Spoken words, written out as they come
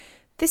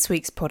This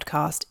week's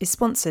podcast is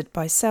sponsored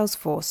by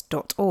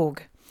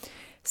Salesforce.org.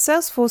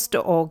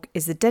 Salesforce.org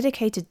is the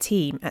dedicated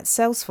team at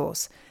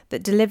Salesforce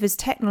that delivers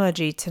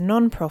technology to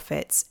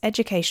non-profits,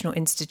 educational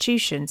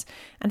institutions,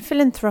 and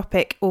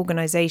philanthropic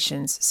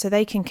organisations so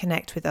they can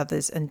connect with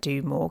others and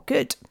do more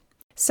good.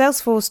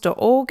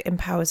 Salesforce.org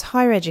empowers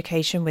higher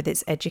education with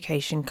its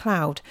Education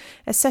Cloud,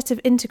 a set of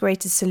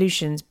integrated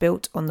solutions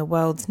built on the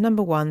world's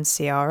 #1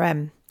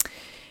 CRM.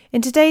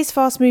 In today's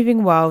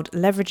fast-moving world,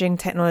 leveraging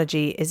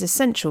technology is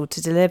essential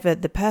to deliver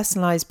the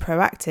personalised,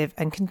 proactive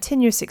and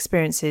continuous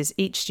experiences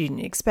each student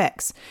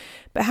expects.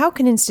 But how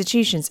can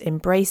institutions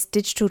embrace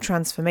digital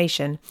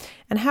transformation,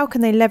 and how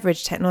can they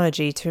leverage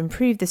technology to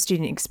improve the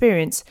student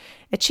experience,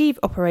 achieve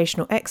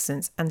operational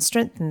excellence and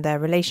strengthen their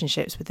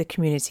relationships with the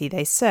community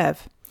they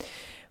serve?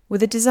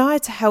 With a desire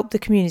to help the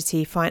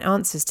community find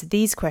answers to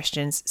these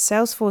questions,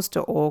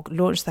 Salesforce.org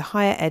launched the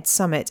Higher Ed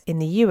Summit in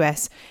the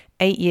US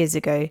 8 years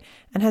ago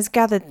and has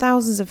gathered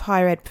thousands of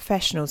higher ed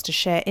professionals to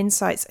share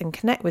insights and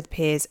connect with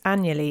peers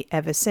annually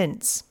ever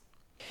since.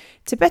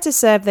 To better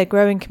serve their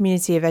growing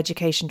community of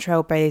education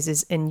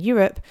trailblazers in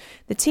Europe,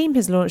 the team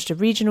has launched a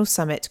regional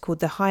summit called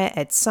the Higher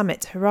Ed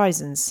Summit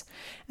Horizons.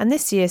 And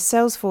this year,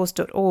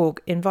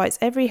 Salesforce.org invites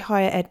every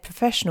higher ed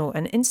professional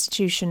and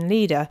institution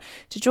leader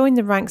to join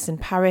the ranks in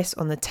Paris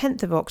on the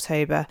 10th of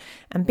October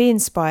and be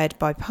inspired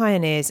by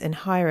pioneers in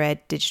higher ed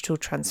digital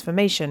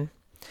transformation.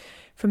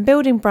 From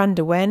building brand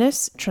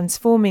awareness,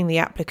 transforming the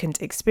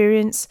applicant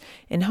experience,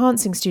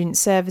 enhancing student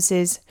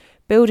services,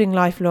 building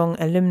lifelong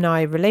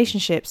alumni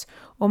relationships,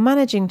 or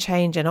managing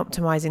change and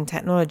optimizing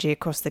technology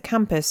across the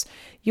campus,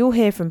 you'll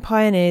hear from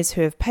pioneers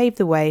who have paved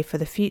the way for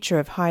the future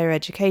of higher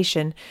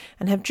education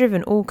and have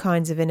driven all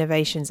kinds of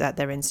innovations at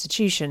their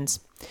institutions.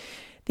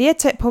 The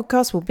EdTech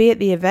podcast will be at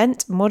the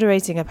event,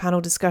 moderating a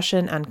panel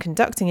discussion and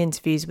conducting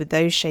interviews with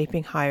those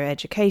shaping higher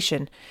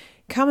education.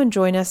 Come and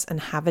join us and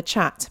have a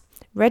chat.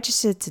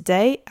 Register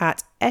today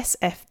at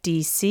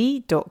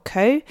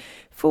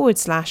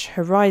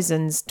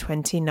sfdc.co/Horizons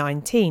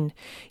 2019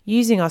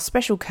 using our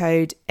special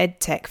code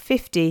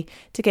EdTech50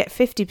 to get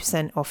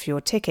 50% off your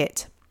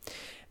ticket.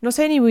 Not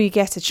only will you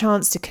get a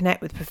chance to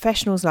connect with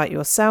professionals like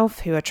yourself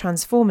who are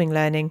transforming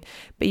learning,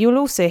 but you'll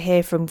also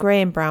hear from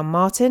Graham Brown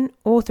Martin,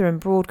 author and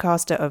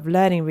broadcaster of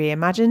Learning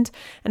Reimagined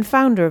and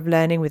founder of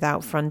Learning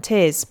Without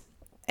Frontiers.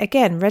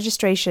 Again,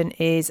 registration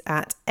is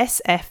at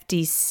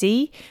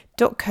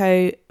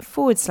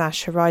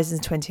sfdc.co/Horizons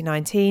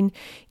 2019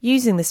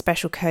 using the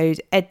special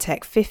code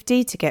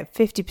EdTech50 to get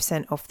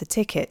 50% off the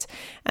ticket.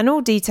 And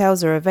all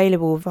details are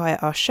available via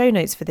our show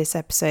notes for this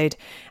episode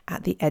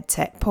at the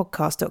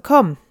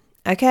edtechpodcast.com.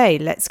 Okay,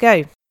 let's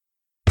go.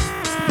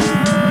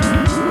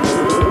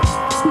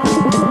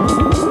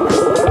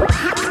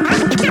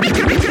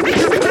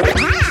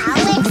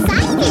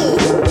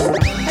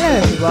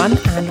 Everyone,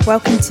 and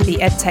welcome to the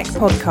EdTech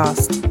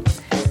podcast.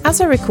 As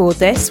I record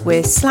this,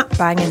 we're slap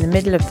bang in the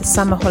middle of the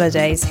summer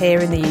holidays here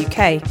in the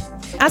UK.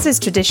 As is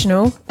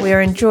traditional, we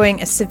are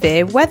enjoying a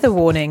severe weather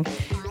warning,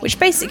 which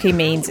basically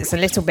means it's a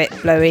little bit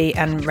blowy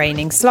and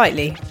raining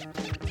slightly.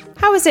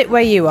 How is it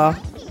where you are?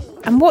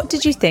 And what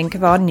did you think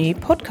of our new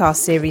podcast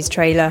series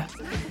trailer?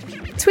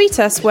 Tweet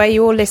us where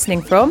you're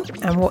listening from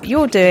and what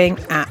you're doing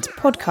at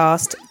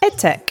Podcast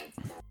EdTech.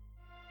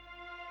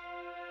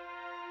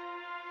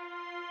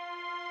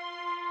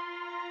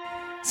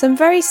 Some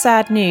very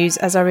sad news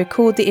as I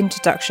record the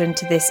introduction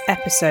to this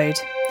episode.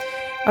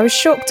 I was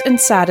shocked and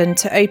saddened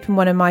to open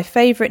one of my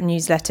favourite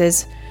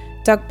newsletters,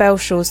 Doug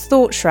Belshaw's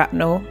Thought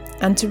Shrapnel,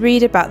 and to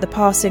read about the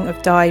passing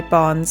of Di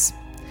Barnes.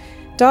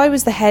 Di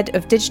was the head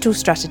of digital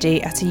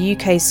strategy at a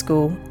UK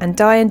school, and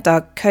Di and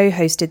Doug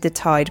co-hosted the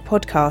Tide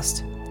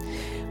podcast.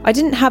 I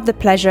didn't have the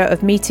pleasure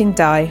of meeting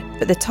Di,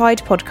 but the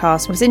Tide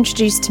podcast was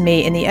introduced to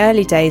me in the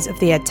early days of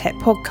the EdTech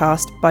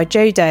podcast by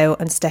Joe Dale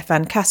and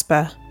Stefan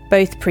Kasper,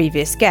 both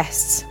previous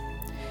guests.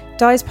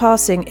 Di's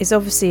passing is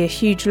obviously a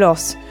huge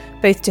loss,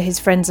 both to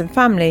his friends and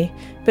family,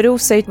 but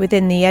also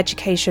within the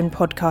education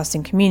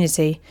podcasting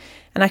community,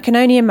 and I can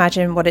only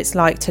imagine what it's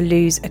like to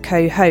lose a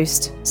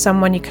co-host,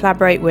 someone you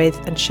collaborate with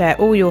and share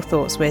all your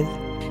thoughts with.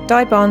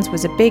 Di Barnes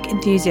was a big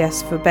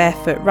enthusiast for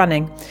barefoot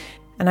running,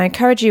 and I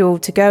encourage you all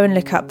to go and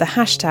look up the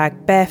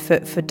hashtag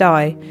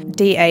 #BarefootForDi,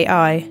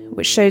 DAI,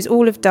 which shows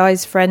all of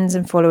Di's friends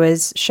and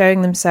followers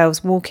showing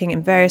themselves walking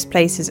in various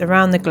places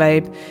around the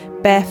globe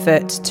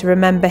barefoot to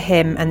remember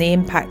him and the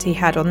impact he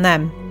had on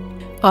them.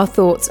 Our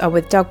thoughts are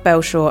with Doug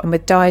Belshaw and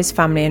with Di's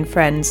family and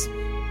friends.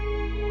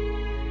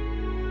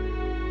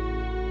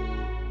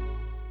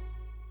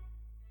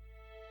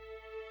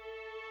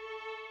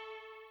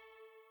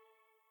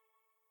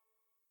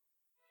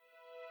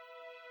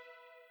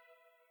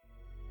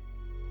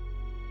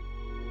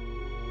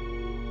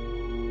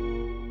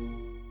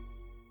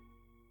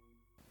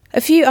 A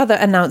few other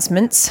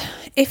announcements.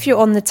 If you're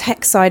on the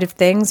tech side of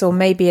things or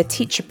maybe a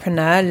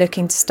teacherpreneur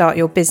looking to start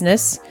your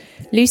business,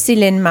 Lucy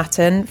Lynn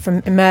Matton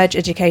from Emerge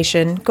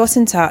Education got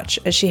in touch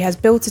as she has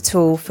built a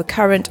tool for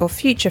current or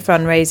future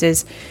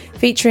fundraisers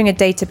featuring a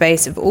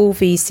database of all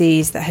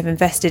VCs that have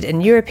invested in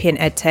European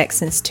EdTech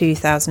since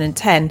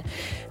 2010,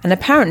 and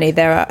apparently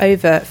there are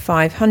over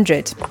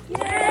 500.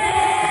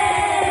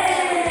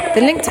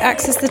 The link to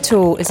access the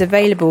tool is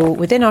available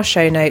within our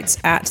show notes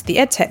at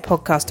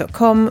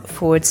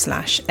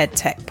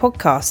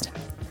theedtechpodcast.com/edtechpodcast.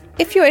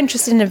 If you're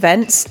interested in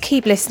events,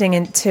 keep listening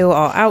until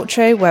our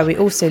outro, where we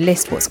also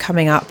list what's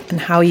coming up and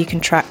how you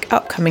can track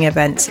upcoming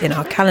events in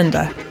our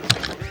calendar.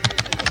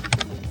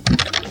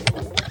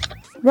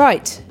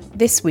 Right,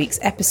 this week's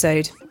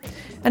episode.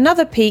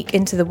 Another peek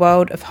into the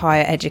world of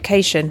higher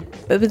education,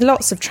 but with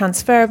lots of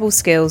transferable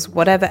skills,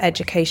 whatever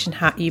education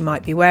hat you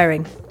might be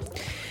wearing.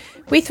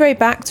 We throw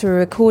back to a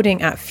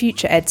recording at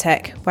Future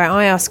EdTech, where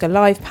I ask a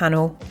live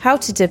panel how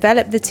to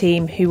develop the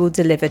team who will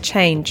deliver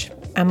change.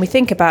 And we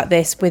think about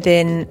this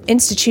within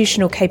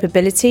institutional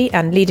capability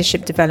and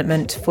leadership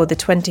development for the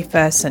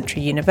 21st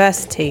Century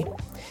University.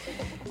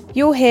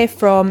 You'll hear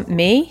from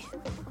me,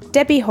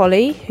 Debbie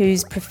Holly,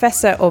 who's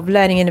Professor of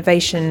Learning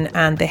Innovation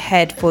and the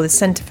Head for the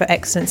Centre for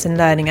Excellence in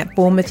Learning at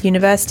Bournemouth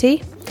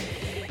University,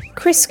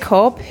 Chris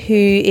Cobb, who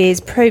is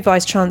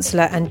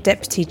Pro-Vice-Chancellor and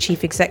Deputy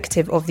Chief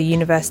Executive of the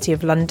University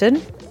of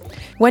London,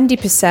 Wendy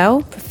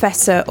Purcell,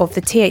 Professor of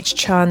the T.H.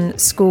 Chan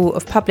School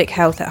of Public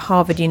Health at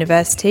Harvard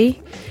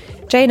University,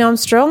 Jane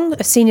Armstrong,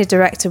 a Senior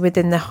Director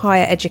within the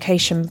Higher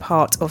Education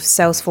part of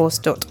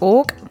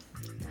Salesforce.org,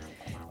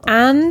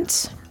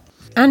 and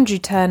Andrew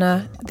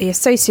Turner, the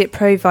Associate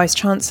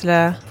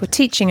Pro-Vice-Chancellor for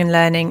Teaching and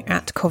Learning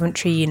at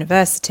Coventry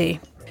University.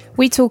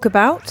 We talk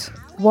about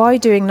why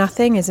doing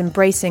nothing is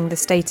embracing the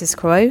status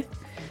quo,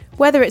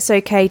 whether it's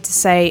okay to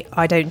say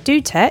I don't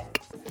do tech,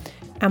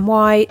 and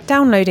why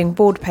downloading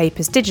board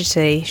papers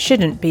digitally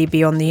shouldn't be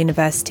beyond the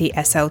university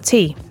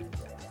SLT.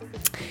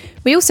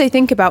 We also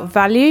think about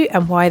value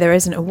and why there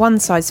isn't a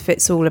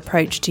one-size-fits-all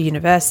approach to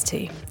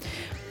university.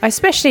 I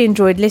especially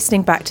enjoyed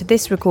listening back to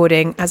this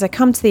recording as I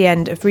come to the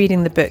end of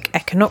reading the book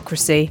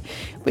Econocracy,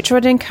 which I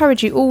would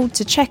encourage you all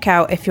to check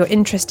out if you're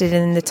interested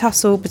in the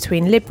tussle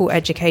between liberal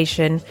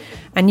education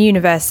and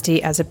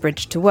university as a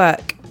bridge to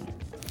work.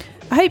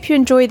 I hope you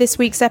enjoy this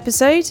week's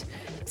episode.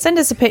 Send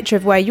us a picture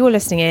of where you're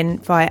listening in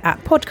via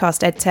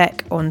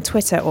 @PodcastEdTech on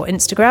Twitter or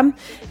Instagram,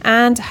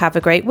 and have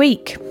a great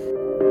week.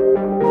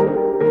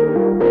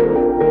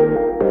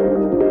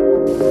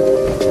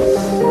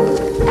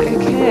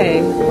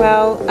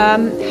 Well,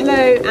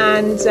 hello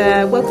and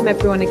welcome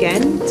everyone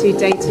again to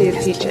Day 2 of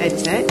Future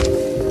EdTech.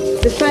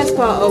 The first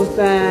part of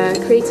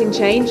creating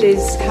change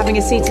is having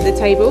a seat at the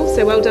table,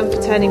 so well done for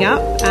turning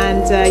up,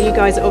 and you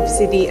guys are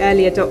obviously the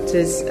early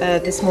adopters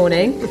this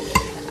morning.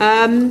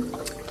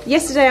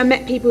 Yesterday I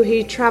met people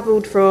who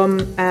travelled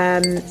from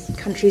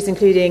countries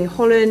including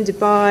Holland,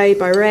 Dubai,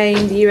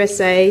 Bahrain, the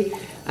USA,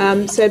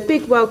 so a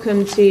big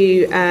welcome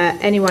to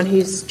anyone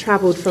who's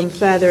travelled from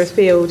further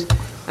afield.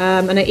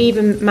 And I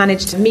even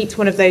managed to meet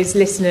one of those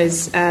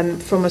listeners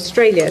from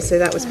Australia, so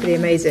that was pretty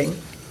amazing.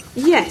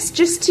 Yes,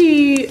 just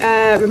to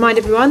remind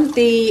everyone,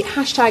 the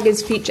hashtag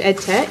is Future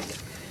EdTech,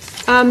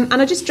 and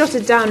I just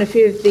jotted down a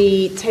few of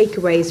the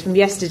takeaways from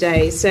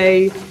yesterday.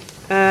 So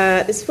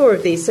there's 4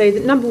 of these. So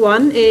number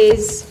 1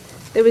 is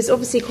there was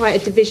obviously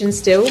quite a division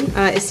still,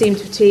 it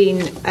seemed,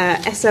 between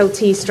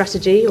SLT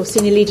strategy or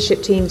senior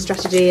leadership team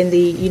strategy in the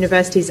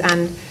universities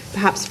and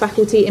perhaps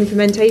faculty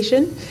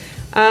implementation.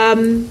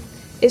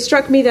 It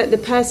struck me that the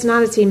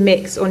personality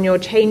mix on your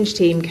change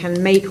team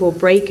can make or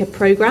break a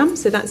programme.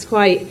 So that's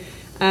quite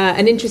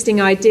an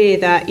interesting idea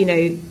that, you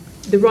know,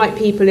 the right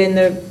people in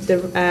the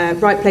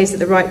right place at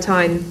the right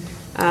time,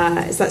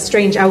 it's that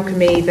strange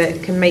alchemy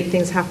that can make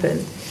things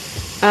happen.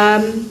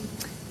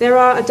 There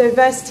are a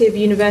diversity of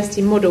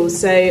university models.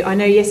 So I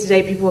know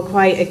yesterday people were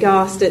quite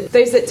aghast at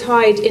those that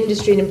tied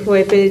industry and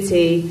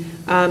employability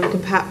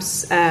can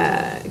perhaps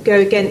go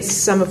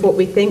against some of what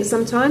we think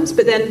sometimes.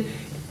 But then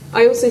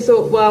I also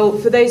thought, well,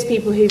 for those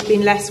people who've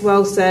been less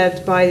well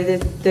served by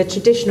the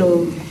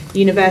traditional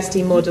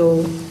university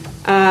model,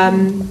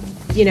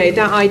 you know,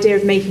 that idea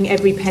of making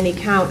every penny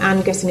count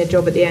and getting a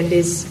job at the end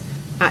is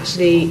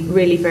actually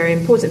really very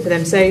important for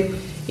them. So,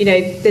 you know,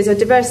 there's a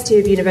diversity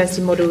of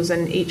university models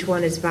and each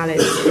one is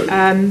valid.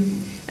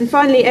 And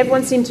finally,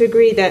 everyone seemed to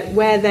agree that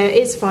where there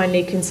is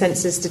finally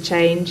consensus to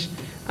change,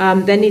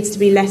 there needs to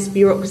be less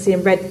bureaucracy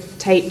and red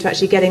tape to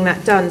actually getting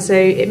that done. So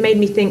it made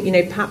me think, you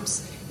know,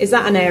 perhaps is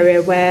that an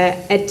area where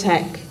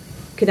EdTech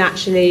could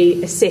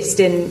actually assist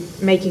in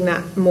making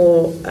that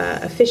more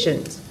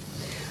efficient?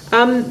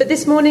 But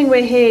this morning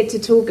we're here to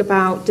talk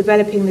about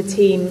developing the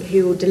team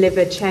who will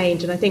deliver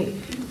change. And I think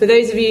for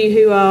those of you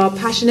who are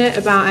passionate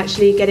about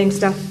actually getting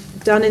stuff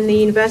done in the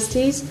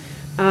universities,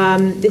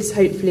 this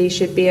hopefully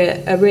should be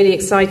a really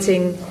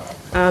exciting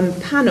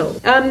panel.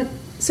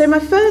 So my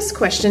first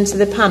question to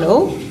the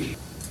panel,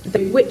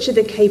 which of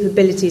the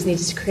capabilities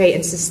needed to create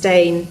and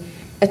sustain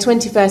a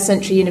 21st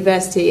century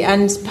university?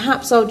 And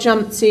perhaps I'll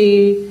jump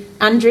to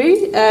Andrew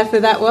for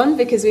that one,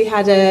 because we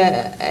had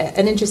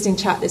an interesting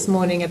chat this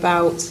morning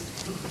about,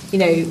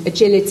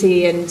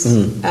 agility and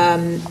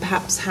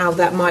perhaps how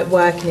that might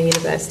work in a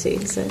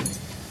university. So,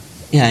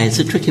 yeah, it's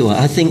a tricky one.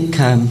 I think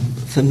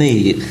for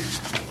me,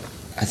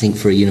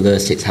 for a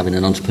university, it's having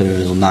an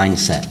entrepreneurial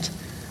mindset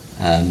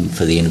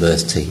for the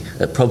university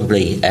at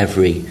probably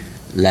every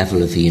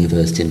level of the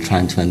university, and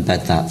trying to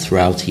embed that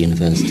throughout a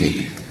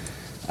university.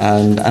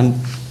 And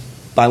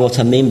by what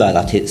I mean by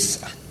that,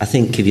 I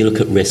think if you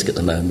look at risk at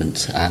the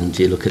moment and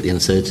you look at the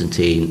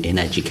uncertainty in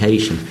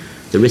education,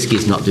 the risk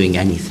is not doing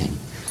anything.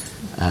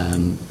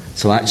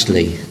 So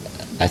actually,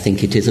 I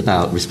think it is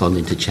about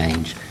responding to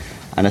change.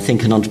 And I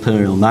think an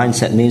entrepreneurial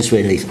mindset means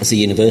really, as a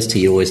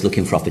university, you're always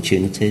looking for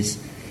opportunities.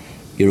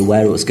 You're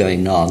aware of what's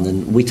going on.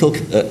 And we talk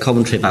at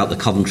Coventry about the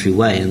Coventry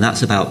Way, and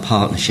that's about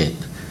partnership.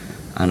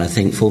 And I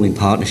think forming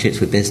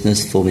partnerships with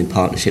business, forming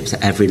partnerships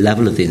at every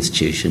level of the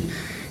institution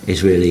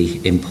is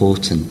really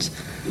important.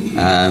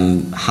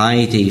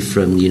 Heidi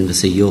from the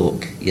University of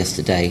York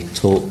yesterday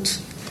talked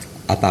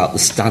about the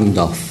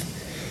standoff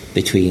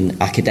between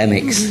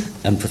academics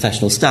and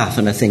professional staff,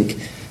 and I think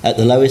at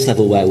the lowest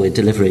level where we're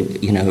delivering,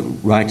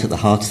 right at the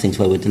heart of things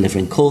where we're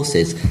delivering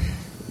courses,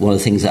 one of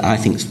the things that I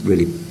think is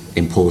really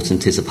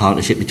important is a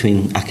partnership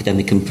between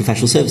academic and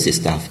professional services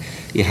staff.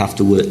 You have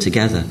to work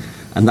together,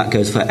 and that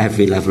goes for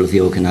every level of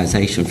the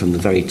organisation, from the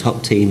very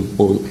top team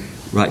all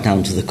right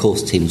down to the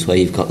course teams, where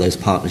you've got those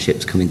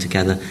partnerships coming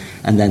together,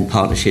 and then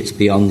partnerships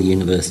beyond the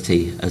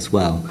university as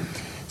well.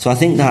 So I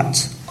think that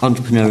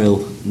entrepreneurial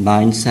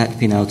mindset,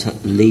 being able to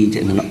lead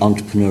in an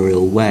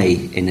entrepreneurial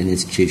way in an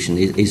institution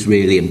is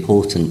really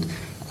important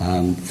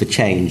for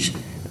change,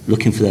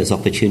 looking for those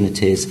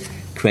opportunities,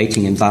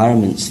 creating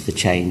environments for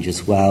change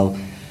as well,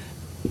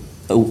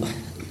 a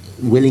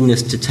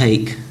willingness to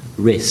take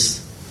risks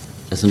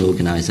as an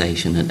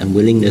organisation, and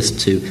willingness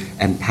to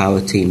empower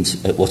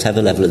teams at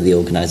whatever level of the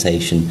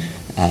organisation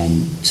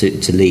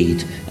to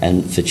lead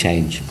and for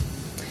change.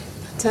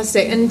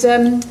 Fantastic.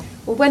 And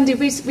Wendy,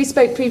 we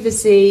spoke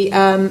previously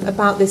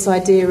about this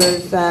idea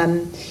of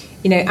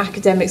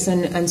academics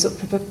and sort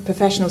of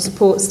professional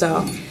support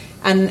staff,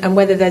 and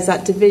whether there's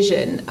that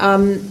division.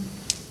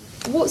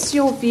 What's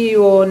your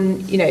view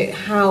on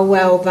how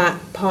well that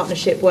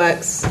partnership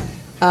works,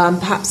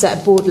 perhaps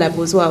at a board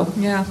level as well?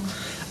 Yeah.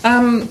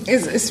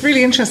 It's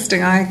really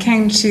interesting. I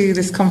came to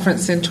this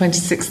conference in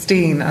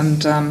 2016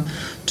 and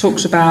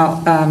talked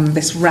about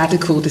this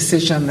radical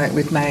decision that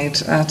we'd made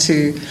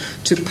to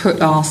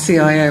put our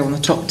CIO on the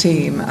top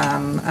team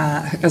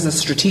as a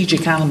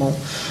strategic animal.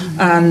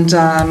 And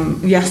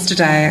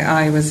yesterday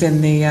I was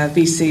in the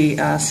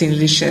VC senior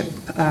leadership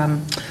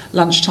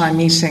lunchtime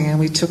meeting, and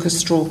we took a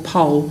straw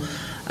poll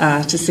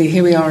to see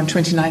here we are in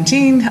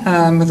 2019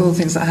 with all the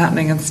things that are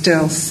happening, and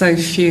still so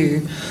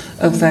few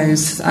of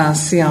those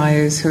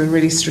CIOs who are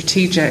really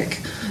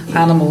strategic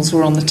animals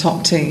were on the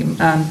top team,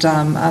 and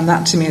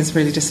that to me is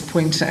really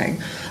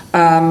disappointing.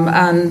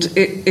 And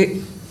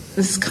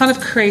it's kind of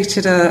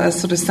created a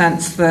sort of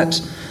sense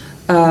that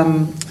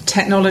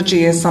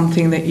technology is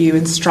something that you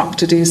instruct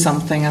to do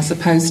something, as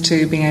opposed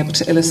to being able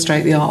to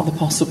illustrate the art of the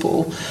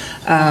possible,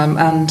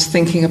 and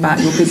thinking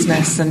about your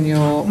business and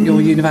your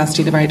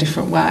university in a very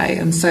different way.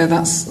 And so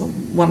that's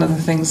one of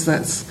the things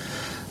that's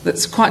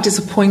quite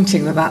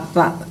disappointing,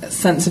 that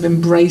sense of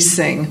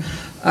embracing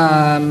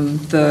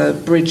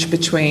the bridge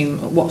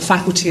between what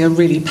faculty are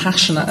really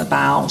passionate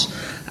about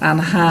and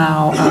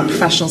how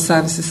professional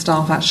services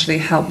staff actually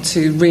help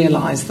to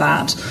realise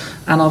that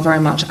and are very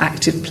much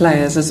active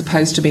players, as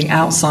opposed to being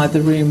outside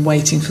the room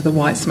waiting for the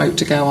white smoke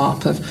to go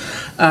up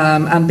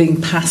and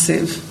being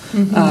passive.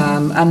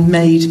 And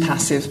made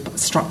passive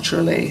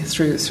structurally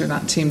through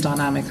that team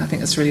dynamic. I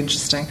think that's really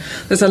interesting.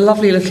 There's a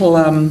lovely little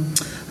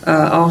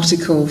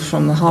article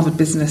from the Harvard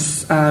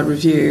Business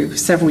Review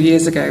several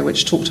years ago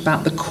which talked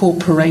about the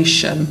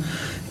corporation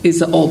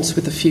is at odds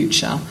with the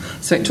future.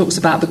 So it talks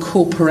about the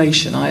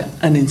corporation,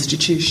 an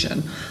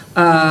institution,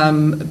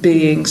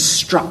 being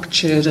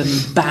structured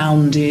and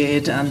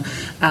bounded and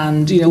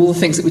all the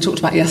things that we talked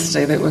about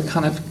yesterday that were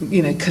kind of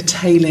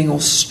curtailing or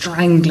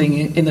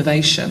strangling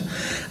innovation,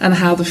 and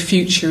how the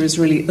future is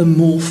really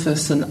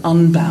amorphous and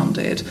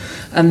unbounded,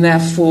 and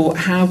therefore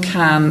how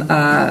can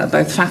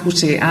both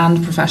faculty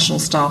and professional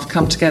staff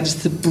come together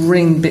to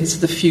bring bits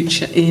of the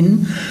future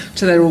in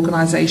to their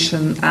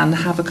organisation and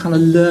have a kind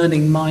of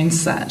learning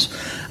mindset,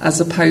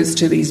 as opposed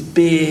to these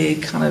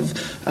big kind of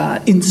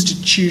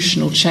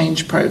institutional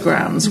change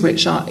programs,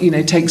 which are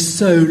take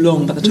so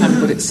long. By the time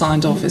we got it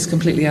signed off, it's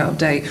completely out of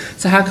date.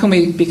 So how can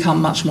we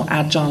become much more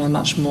agile and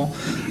much more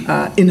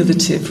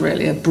innovative,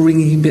 really, at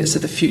bringing bits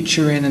of the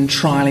future in and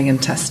trialling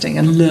and testing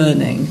and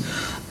learning?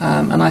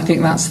 And I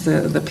think that's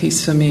the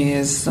piece for me,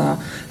 is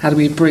how do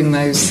we bring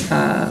those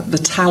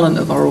the talent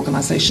of our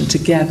organisation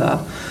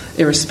together,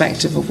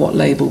 irrespective of what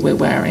label we're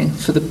wearing,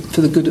 for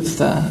the good of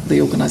the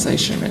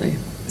organisation, really.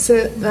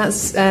 So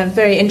that's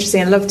very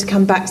interesting. I'd love to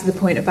come back to the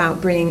point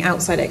about bringing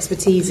outside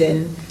expertise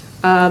in.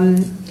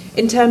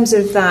 In terms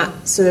of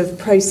that sort of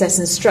process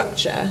and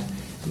structure,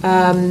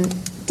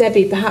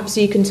 Debbie, perhaps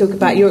you can talk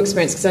about your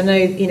experience, because I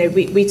know,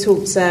 we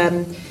talked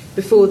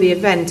before the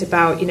event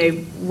about,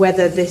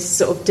 whether this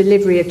sort of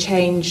delivery of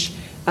change,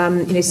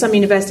 some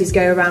universities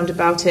go around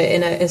about it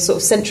in a sort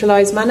of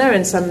centralised manner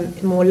and some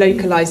more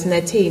localised in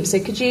their team. So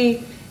could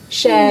you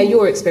share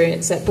your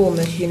experience at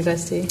Bournemouth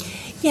University?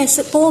 Yes,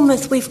 at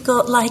Bournemouth we've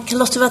got, like a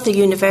lot of other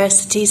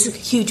universities, a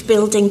huge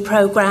building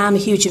programme, a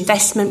huge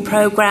investment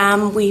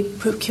programme. We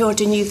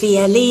procured a new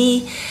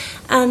VLE,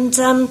 and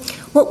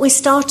what we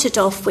started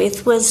off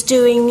with was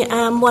doing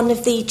one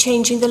of the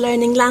Changing the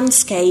Learning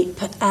Landscape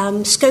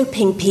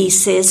scoping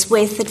pieces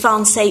with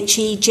Advanced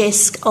HE,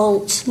 JISC,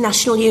 ALT,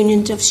 National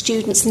Union of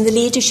Students and the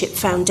Leadership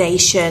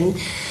Foundation.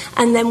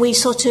 And then we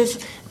sort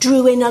of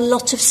drew in a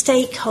lot of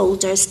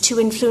stakeholders to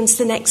influence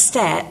the next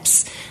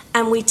steps.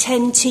 And we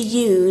tend to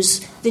use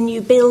the new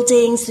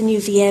buildings, the new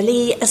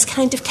VLE, as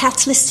kind of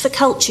catalysts for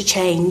culture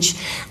change.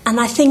 And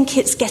I think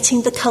it's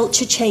getting the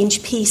culture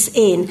change piece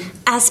in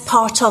as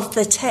part of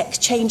the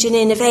tech change and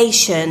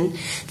innovation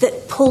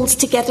that pulls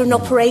together and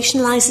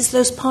operationalises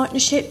those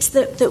partnerships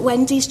that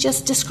Wendy's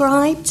just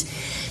described.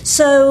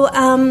 So,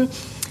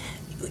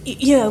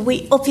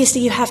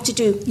 you have to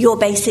do your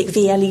basic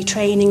VLE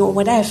training or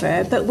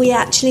whatever, but we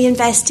actually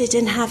invested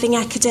in having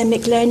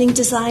academic learning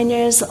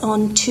designers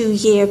on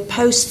 2-year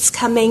posts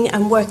coming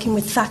and working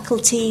with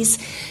faculties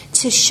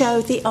to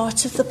show the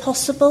art of the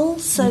possible,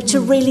 so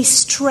to really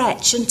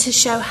stretch and to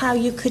show how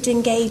you could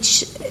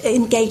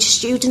engage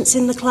students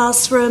in the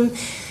classroom.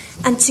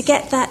 And to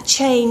get that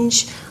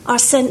change, our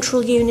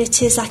central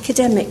unit is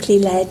academically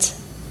led.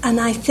 And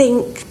I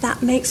think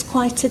that makes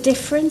quite a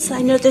difference.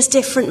 I know there's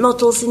different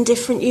models in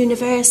different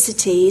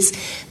universities,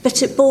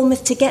 but at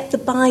Bournemouth, to get the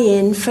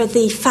buy-in for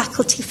the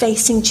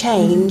faculty-facing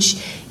change,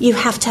 you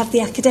have to have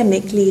the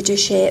academic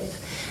leadership.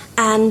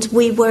 And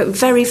we work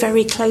very,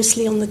 very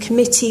closely on the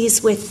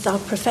committees with our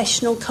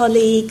professional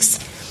colleagues.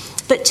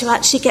 But to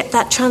actually get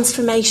that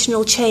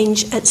transformational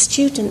change at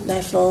student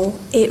level,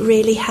 it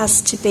really has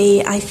to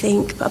be, I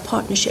think, a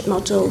partnership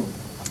model.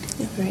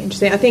 Very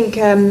interesting. I think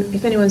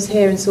if anyone's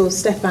here and saw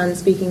Stefan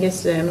speaking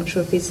yesterday, I'm not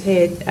sure if he's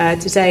here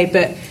today,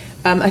 but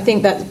I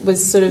think that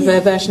was sort of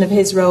a version of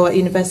his role at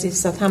University of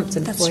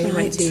Southampton before he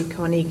went to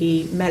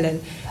Carnegie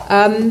Mellon.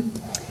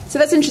 So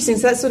that's interesting.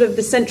 So that's sort of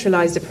the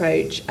centralised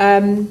approach.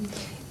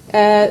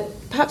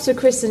 Perhaps for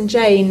Chris and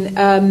Jane,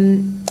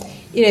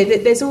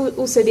 there's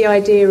also the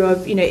idea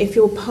of, if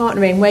you're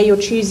partnering, where you're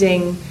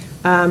choosing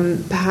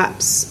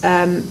perhaps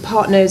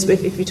partners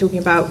with, if you're talking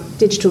about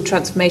digital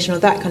transformation or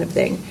that kind of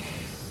thing.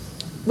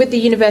 With the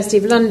University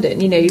of London,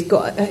 you've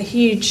got a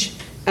huge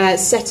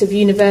set of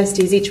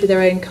universities, each with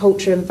their own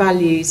culture and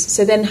values.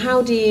 So then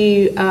how do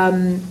you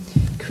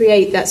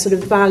create that sort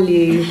of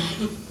value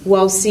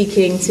while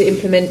seeking to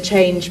implement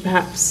change,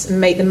 perhaps, and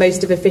make the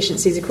most of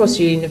efficiencies across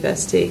your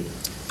university?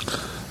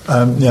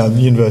 The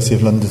University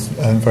of London is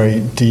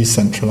very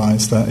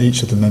decentralised.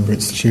 Each of the member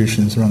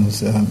institutions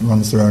runs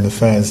their own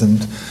affairs,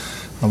 and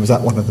I was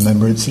at one of the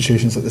member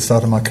institutions at the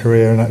start of my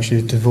career and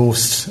actually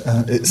divorced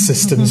its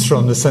systems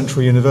from the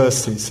central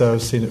university, so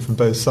I've seen it from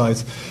both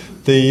sides.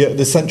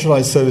 The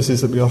centralised services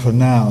that we offer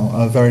now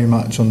are very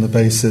much on the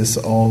basis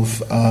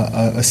of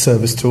a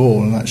service to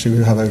all, and actually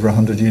we have over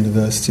 100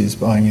 universities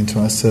buying into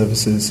our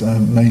services,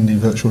 mainly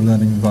virtual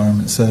learning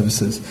environment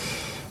services.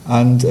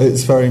 And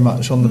it's very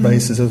much on the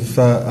basis of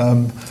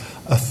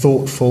a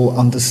thoughtful,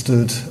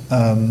 understood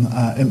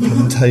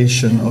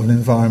implementation of an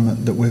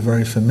environment that we're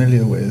very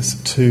familiar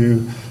with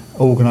to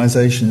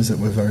organisations that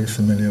we're very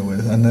familiar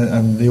with.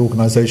 And the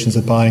organisations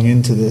are buying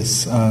into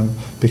this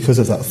because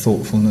of that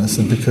thoughtfulness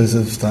and because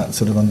of that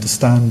sort of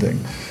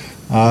understanding.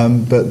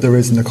 But there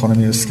is an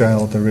economy of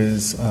scale, there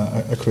is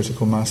a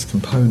critical mass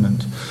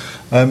component.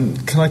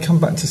 Can I come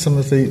back to some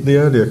of the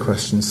earlier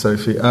questions,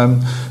 Sophie?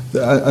 And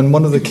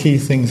one of the key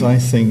things I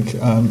think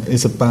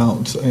is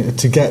about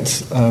to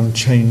get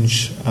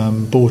change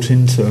brought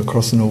into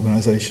across an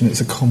organisation.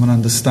 It's a common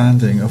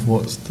understanding of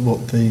what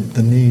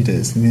the need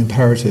is and the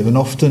imperative. And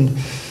often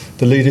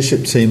the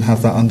leadership team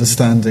have that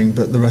understanding,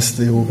 but the rest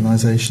of the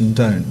organisation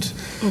don't.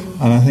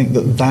 Mm-hmm. And I think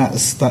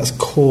that's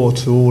core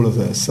to all of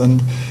this.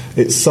 And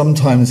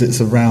sometimes it's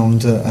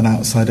around an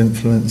outside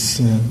influence,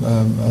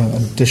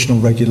 additional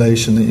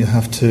regulation that you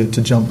have to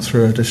jump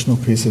through, additional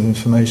piece of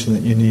information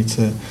that you need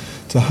to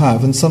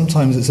have. And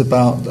sometimes it's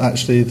about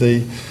actually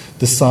the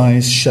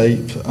size,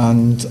 shape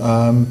and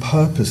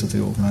purpose of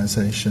the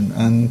organisation.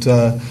 And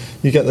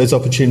you get those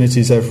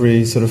opportunities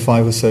every sort of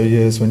 5 or so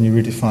years when you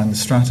redefine the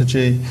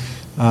strategy.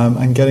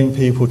 And getting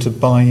people to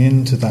buy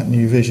into that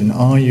new vision.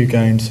 Are you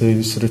going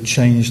to sort of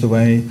change the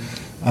way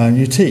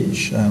you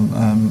teach,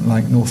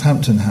 like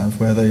Northampton have,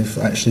 where they've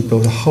actually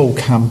built a whole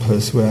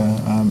campus where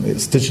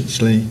it's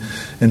digitally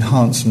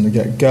enhanced from the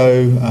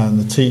get-go, and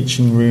the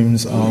teaching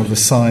rooms are of a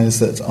size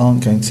that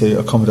aren't going to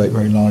accommodate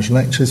very large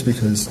lectures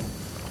because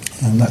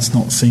that's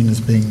not seen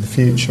as being the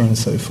future and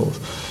so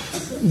forth.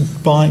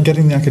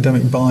 Getting the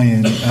academic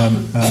buy-in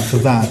for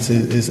that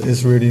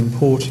is really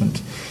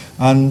important.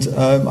 And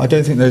I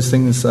don't think those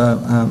things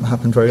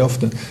happen very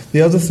often.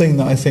 The other thing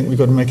that I think we've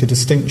got to make a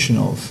distinction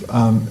of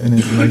in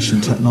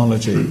information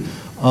technology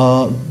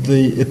are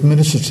the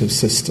administrative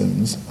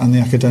systems and the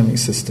academic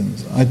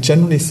systems. I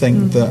generally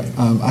think that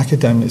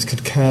academics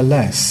could care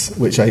less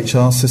which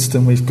HR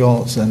system we've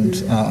got and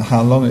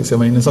how long it's. I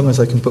mean, as long as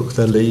they can book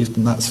their leave,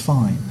 then that's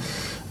fine.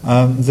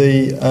 Where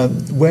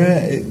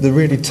the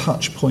really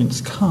touch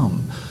points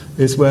come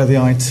is where the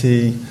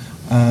IT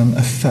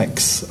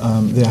affects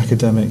the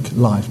academic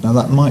life. Now,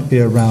 that might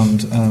be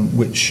around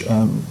which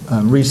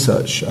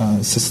research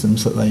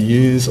systems that they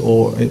use,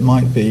 or it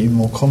might be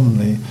more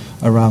commonly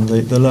around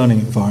the learning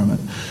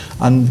environment.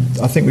 And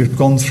I think we've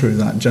gone through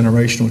that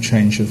generational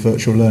change of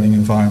virtual learning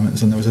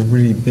environments, and there was a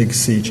really big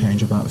sea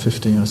change about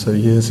 15 or so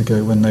years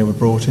ago when they were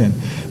brought in.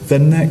 The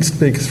next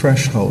big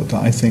threshold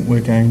that I think we're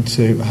going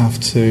to have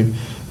to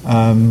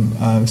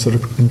sort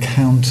of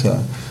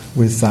encounter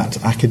with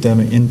that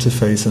academic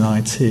interface and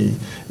IT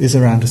is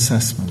around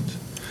assessment.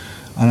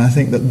 And I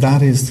think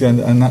that is,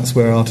 and that's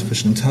where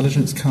artificial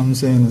intelligence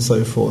comes in and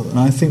so forth. And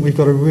I think we've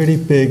got a really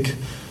big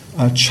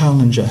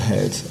challenge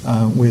ahead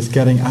with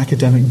getting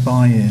academic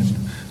buy-in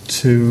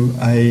to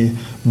a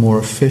more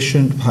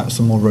efficient, perhaps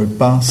a more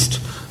robust,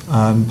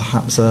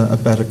 perhaps a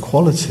better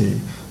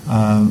quality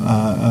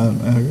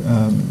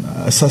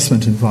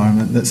assessment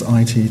environment that's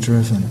IT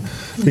driven,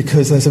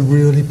 because there's a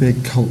really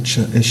big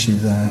culture issue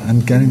there,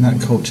 and getting that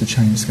culture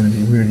change is going to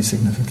be really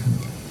significant.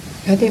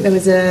 I think there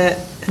was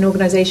an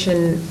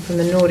organisation from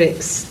the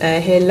Nordics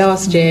here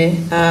last year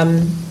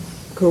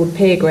called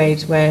Peer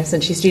Grade, where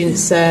essentially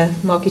students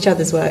mark each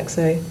other's work,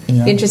 so it'd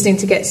be interesting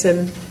to get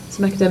some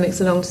academics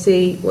along to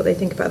see what they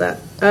think about that.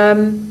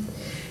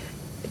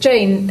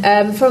 Jane,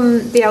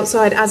 from the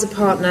outside as a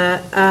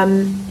partner,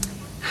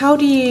 how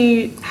do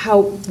you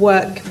help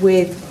work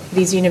with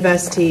these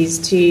universities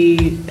to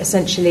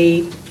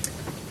essentially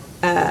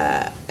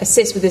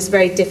assist with this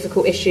very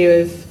difficult issue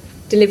of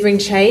delivering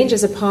change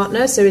as a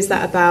partner? So is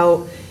that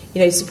about,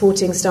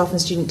 supporting staff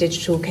and student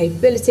digital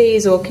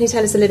capabilities, or can you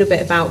tell us a little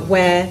bit about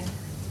where,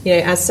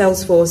 as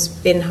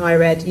Salesforce in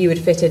higher ed, you would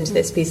fit into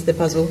this piece of the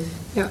puzzle?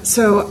 Yeah,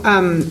 so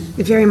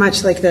very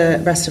much like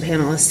the rest of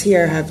panelists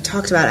here have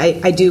talked about,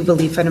 I do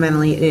believe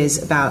fundamentally it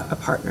is about a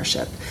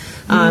partnership.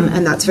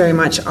 And that's very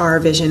much our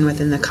vision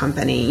within the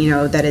company,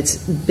 that it's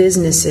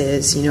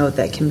businesses,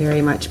 that can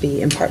very much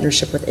be in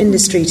partnership with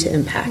industry to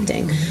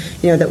impacting,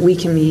 that we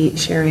can be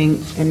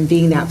sharing and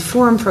being that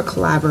forum for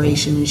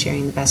collaboration and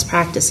sharing the best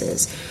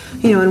practices.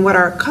 And what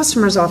our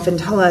customers often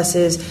tell us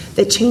is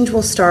that change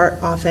will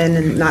start often,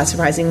 and not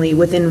surprisingly,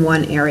 within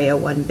one area,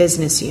 one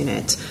business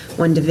unit,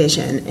 one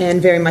division,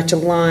 and very much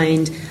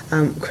aligned,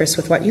 Chris,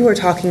 with what you were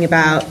talking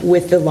about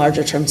with the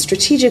larger term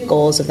strategic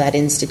goals of that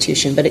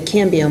institution, but it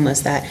can be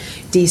almost that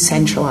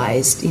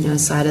decentralized,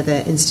 side of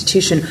the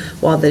institution,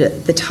 while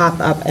the top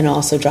up and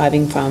also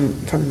driving from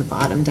the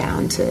bottom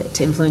down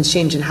to influence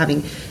change. And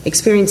having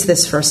experienced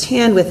this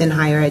firsthand within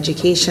higher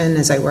education,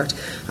 as I worked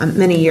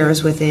many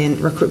years within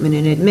recruitment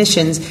and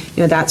admissions,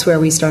 that's where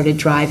we started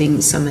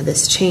driving some of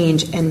this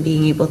change and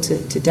being able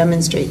to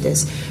demonstrate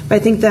this. But I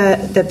think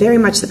that very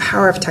much the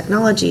power of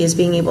technology is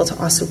being able to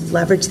also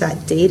leverage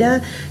that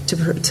data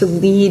to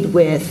lead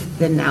with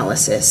the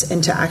analysis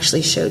and to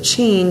actually show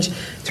change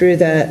through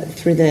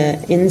the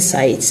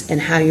insights,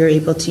 and how you're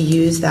able to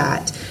use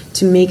that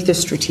to make the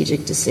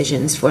strategic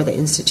decisions for the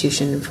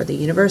institution and for the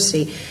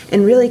university,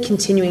 and really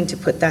continuing to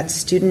put that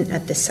student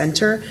at the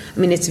center. I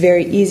mean, it's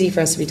very easy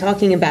for us to be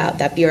talking about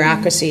that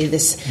bureaucracy, the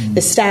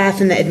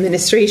staff and the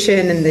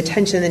administration and the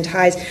tension and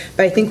ties,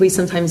 but I think we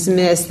sometimes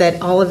miss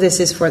that all of this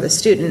is for the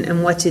student,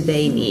 and what do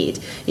they need?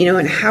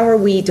 And how are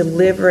we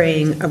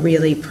delivering a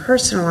really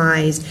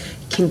personalized,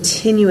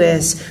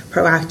 continuous,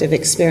 proactive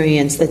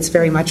experience that's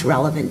very much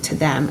relevant to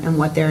them and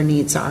what their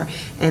needs are.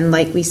 And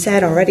like we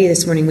said already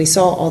this morning, we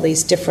saw all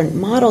these different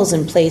models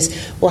in place.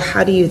 Well,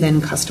 how do you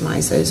then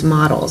customize those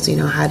models?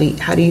 How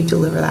do you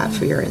deliver that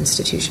for your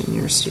institution,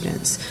 your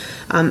students?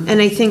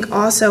 And I think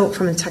also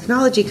from a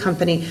technology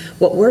company,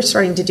 what we're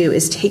starting to do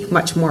is take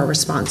much more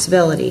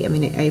responsibility. I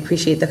mean, I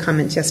appreciate the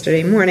comments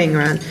yesterday morning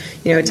around,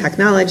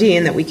 technology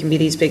and that we can be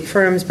these big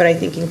firms, but I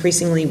think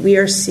increasingly we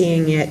are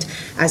seeing it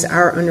as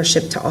our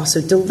ownership to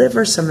also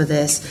deliver some of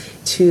this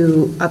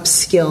to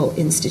upskill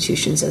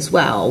institutions as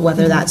well,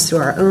 whether that's through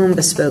our own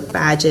bespoke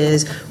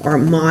badges or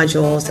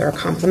modules that are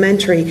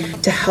complementary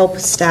to help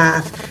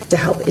staff, to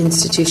help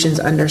institutions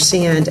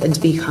understand and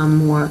to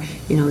become more,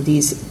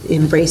 these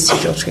embrace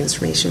digital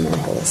transformation more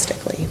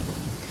holistically.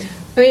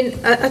 I mean,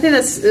 I think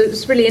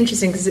it's really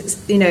interesting because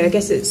it's, I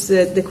guess it's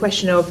the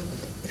question of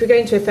if we're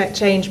going to affect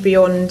change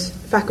beyond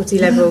faculty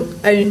level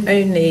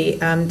only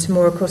to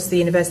more across the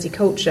university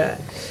culture,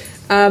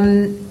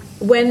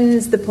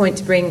 when's the point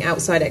to bring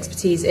outside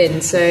expertise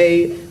in? So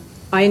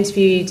I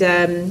interviewed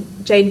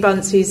Jane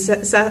Bunce, who's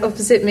sat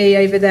opposite me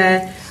over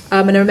there,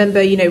 and I remember,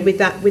 with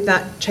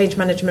that change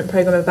management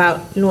program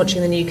about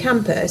launching the new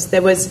campus,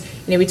 there was,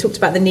 we talked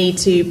about the need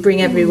to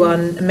bring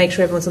everyone and make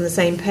sure everyone's on the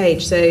same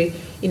page. So,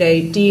 do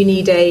you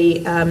need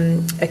a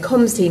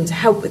comms team to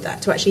help with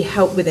that, to actually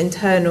help with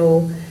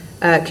internal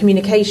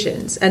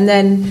communications? And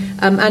then,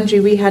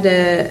 Andrew, we had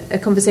a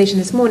conversation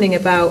this morning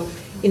about,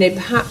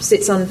 perhaps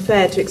it's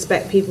unfair to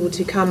expect people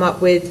to come up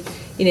with,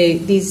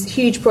 these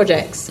huge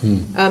projects,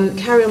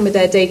 carry on with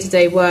their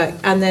day-to-day work,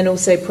 and then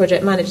also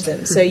project manage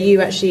them. So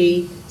you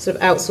actually sort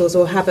of outsource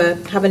or have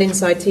an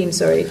inside team,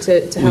 to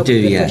help with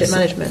the project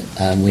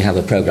management. We have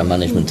a programme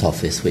management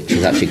office, which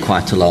is actually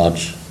quite a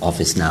large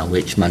office now,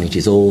 which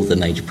manages all the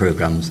major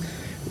programmes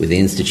with the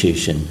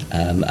institution,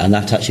 and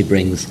that actually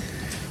brings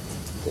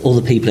all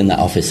the people in that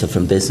office are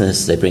from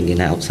business. They bring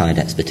in outside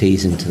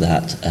expertise into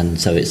that, and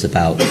so it's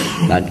about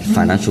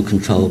financial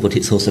control, but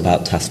it's also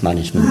about task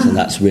management, and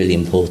that's really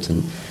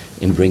important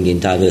in bringing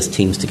diverse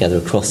teams together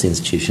across the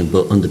institution.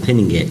 But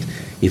underpinning it,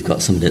 you've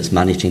got somebody that's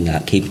managing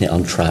that, keeping it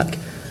on track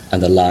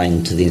and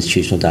aligned to the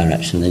institutional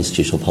direction and the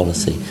institutional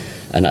policy,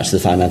 and actually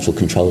the financial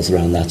controls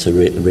around that are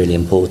really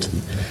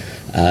important.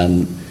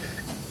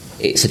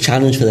 It's a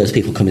challenge for those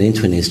people coming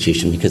into an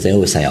institution, because they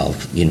always say,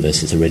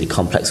 universities are really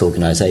complex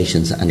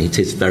organisations, and it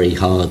is very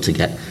hard to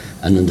get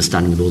an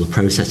understanding of all the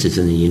processes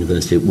in the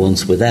university.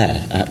 Once we're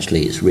there,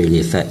 actually, it's really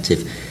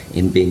effective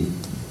in being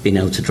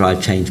able to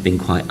drive change, being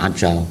quite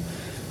agile.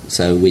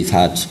 So we've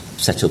had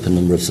set up a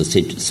number of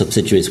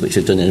subsidiaries, which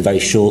we've done in a very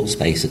short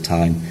space of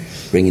time,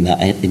 bringing that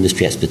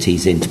industry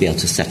expertise in to be able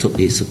to set up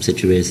these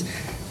subsidiaries.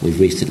 We've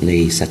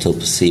recently set up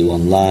CU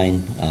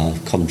Online,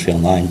 Commentary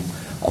Online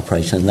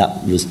operation, and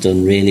that was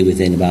done really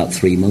within about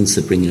 3 months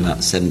of bringing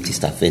about 70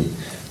 staff in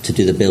to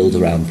do the build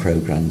around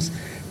programmes.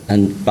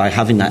 And by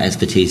having that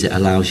expertise, it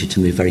allows you to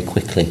move very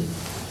quickly.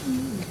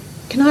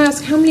 Can I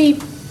ask, how many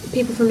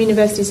people from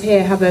universities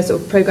here have a sort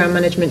of programme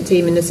management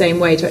team in the same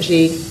way to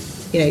actually,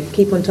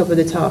 keep on top of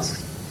the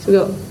tasks? So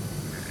we've got...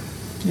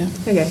 Yeah.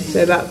 Okay,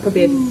 so about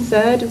probably a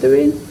third of the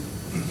room?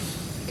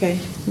 Okay,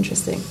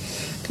 interesting.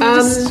 Can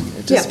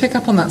I just pick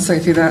up on that,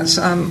 Sophie, that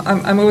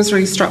I'm always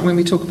really struck when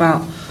we talk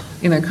about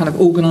kind of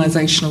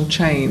organisational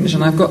change,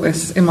 and I've got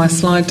this in my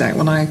slide deck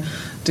when I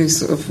do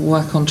sort of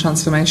work on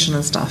transformation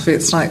and stuff.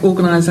 It's like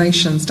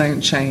organisations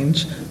don't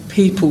change,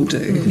 people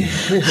do.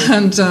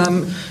 And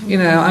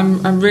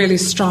I'm really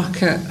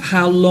struck at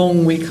how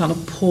long we kind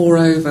of pore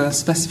over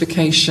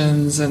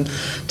specifications and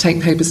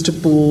take papers to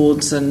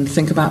boards and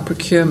think about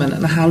procurement,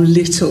 and how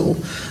little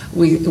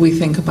we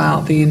think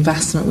about the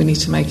investment we need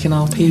to make in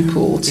our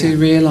people to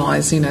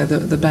realise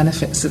the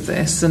benefits of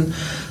this. And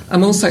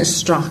I'm also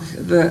struck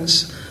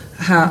that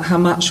how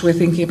much we're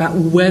thinking about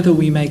whether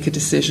we make a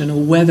decision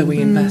or whether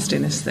we invest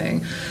in this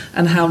thing,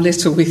 and how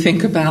little we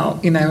think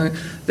about,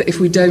 that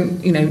if we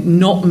don't,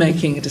 not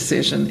making a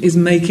decision is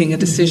making a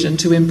decision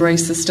to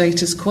embrace the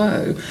status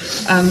quo.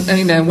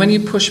 And when you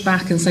push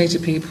back and say to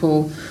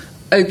people,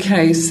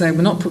 okay, so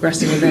we're not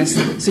progressing with this,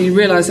 so you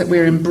realise that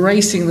we're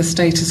embracing the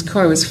status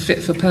quo as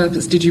fit for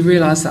purpose. Did you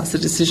realise that's the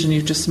decision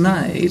you've just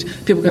made?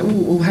 People go,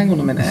 oh, hang on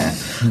a minute.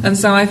 And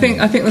so I think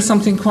there's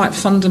something quite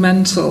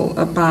fundamental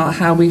about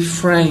how we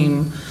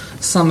frame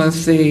some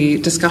of the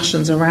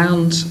discussions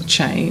around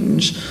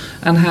change,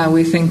 and how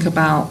we think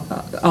about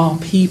our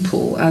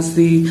people as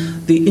the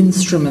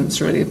instruments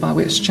really by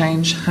which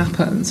change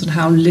happens, and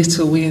how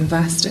little we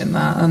invest in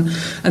that.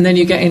 And then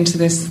you get into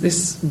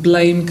this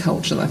blame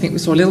culture that I think we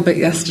saw a little bit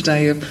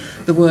yesterday, of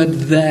the word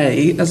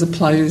they as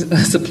applied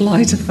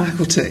to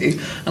faculty,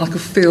 and I could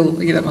feel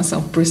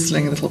myself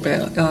bristling a little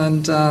bit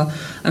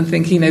and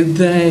thinking,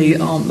 they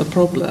aren't the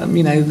problem,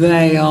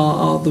 they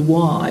are the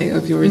why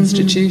of your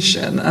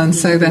institution, and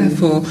so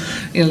therefore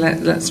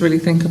let's really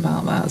think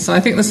about that. So I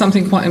think there's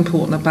something quite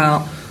important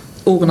about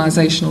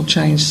organisational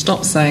change.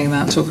 Stop saying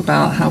that. Talk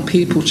about how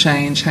people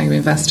change, how you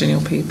invest in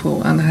your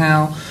people, and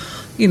how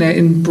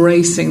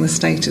embracing the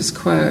status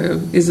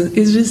quo is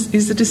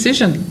a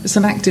decision. It's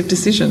an active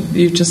decision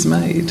you've just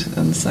made,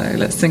 and so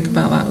let's think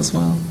about that as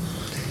well.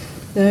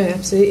 No,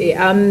 absolutely.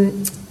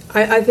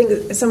 I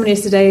think someone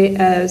yesterday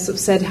sort of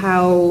said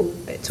how,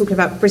 talking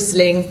about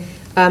bristling,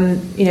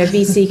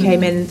 VC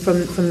came in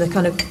from the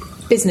kind of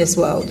business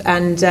world,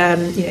 and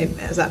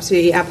it was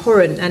absolutely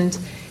abhorrent, and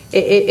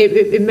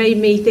it made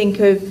me think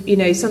of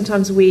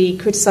sometimes we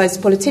criticise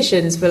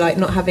politicians for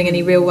not having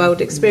any real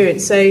world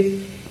experience. So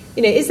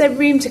is there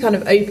room to kind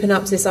of open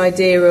up this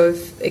idea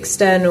of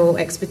external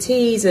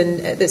expertise, and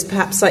that's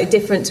perhaps slightly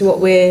different to what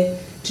we're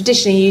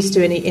traditionally used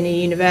to in a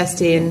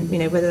university, and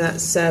whether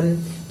that's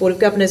board of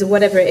governors or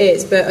whatever it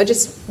is? But I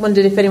just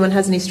wondered if anyone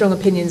has any strong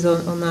opinions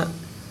on that.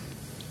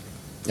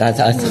 I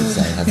think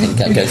so. I think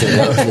that goes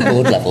right to the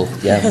board level,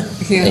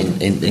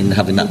 in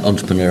having that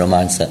entrepreneurial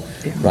mindset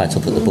right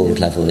up at the board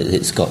level.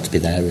 It's got to be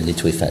there really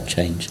to effect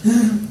change.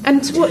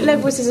 And to what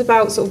level is this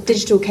about sort of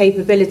digital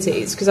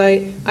capabilities? Because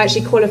I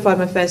actually qualified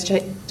my first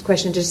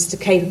question just to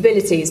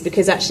capabilities,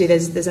 because actually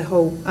there's a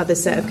whole other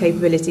set of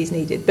capabilities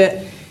needed.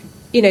 But,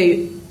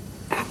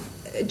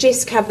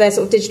 JISC have their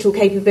sort of digital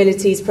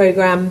capabilities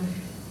programme.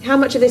 How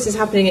much of this is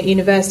happening at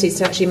universities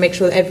to actually make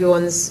sure that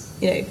everyone's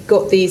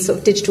got these sort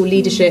of digital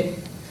leadership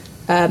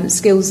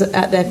skills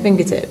at their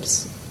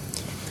fingertips?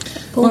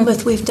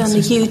 Bournemouth, we've done a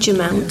huge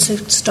amount to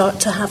start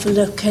to have a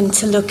look, and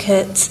to look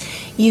at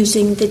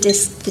using the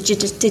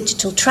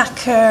digital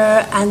tracker,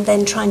 and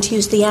then trying to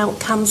use the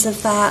outcomes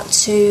of that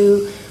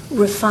to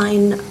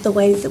refine the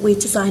way that we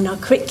design our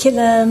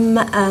curriculum.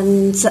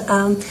 And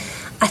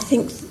I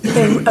think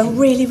they're a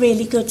really,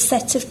 really good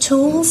set of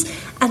tools,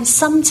 and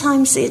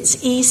sometimes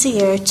it's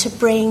easier to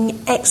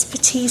bring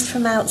expertise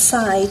from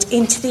outside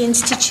into the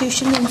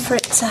institution than for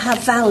it to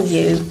have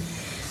value,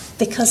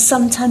 because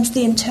sometimes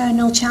the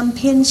internal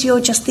champions,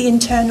 you're just the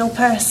internal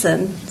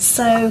person.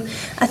 So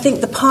I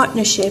think the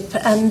partnership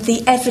and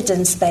the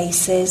evidence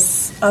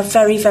bases are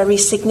very, very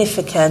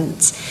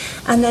significant.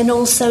 And then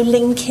also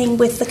linking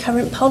with the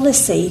current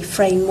policy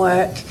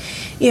framework.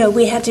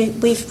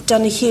 We've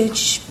done a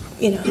huge,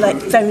 like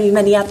very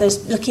many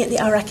others, looking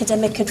at our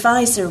academic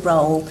advisor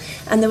role,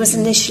 and there was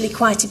initially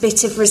quite a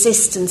bit of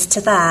resistance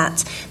to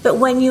that. But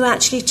when you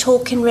actually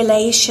talk in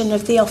relation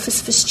of the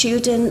Office for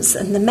Students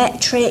and the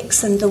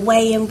metrics and the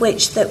way in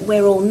which that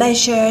we're all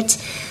measured,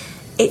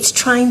 it's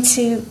trying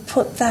to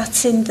put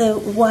that in the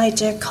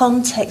wider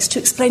context to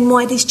explain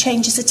why these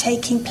changes are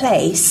taking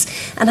place.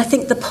 And I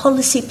think the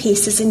policy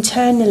pieces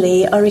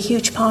internally are a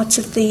huge part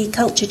of the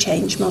culture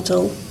change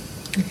model.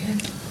 Okay.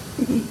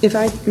 If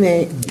I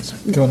may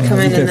come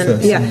in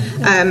and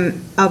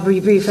then, I'll be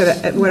brief.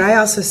 What I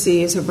also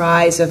see is a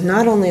rise of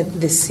not only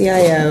the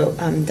CIO,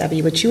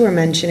 Debbie, which you were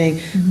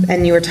mentioning,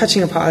 and you were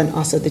touching upon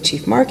also the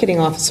Chief Marketing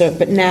Officer,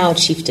 but now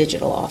Chief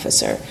Digital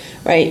Officer,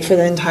 right, for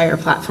the entire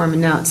platform.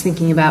 And now it's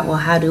thinking about, well,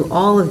 how do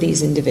all of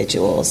these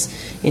individuals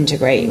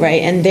integrate,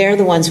 right? And they're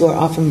the ones who are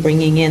often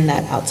bringing in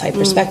that outside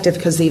perspective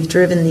because they've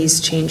driven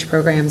these change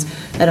programs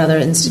at other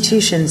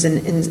institutions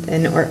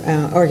and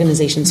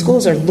organizations.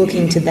 Schools are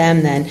looking to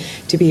them then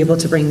to be able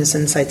to bring this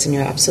insights, and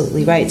you're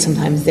absolutely right.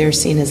 Sometimes they're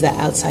seen as the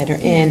outsider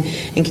in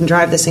and can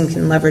drive this and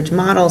can leverage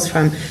models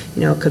from,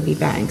 it could be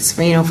banks,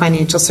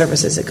 financial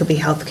services, it could be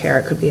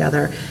healthcare, it could be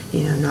other,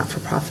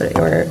 not-for-profit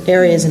or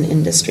areas and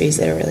industries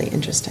that are really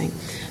interesting.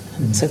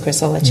 So,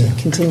 Chris, I'll let you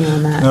continue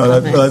on that.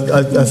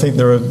 No, I think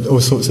there are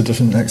all sorts of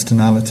different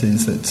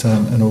externalities that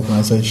an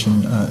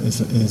organisation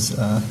is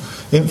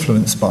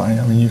influenced by.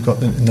 I mean, you've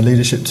got in the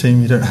leadership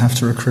team, you don't have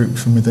to recruit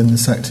from within the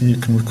sector, you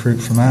can recruit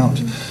from out.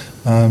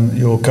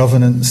 Your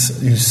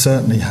governance, you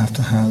certainly have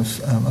to have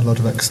a lot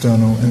of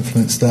external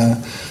influence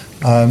there.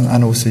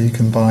 And also you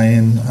can buy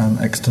in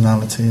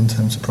externality in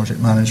terms of project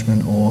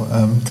management or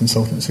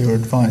consultancy or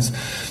advice.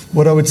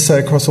 What I would say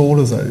across all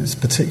of those,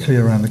 particularly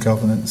around the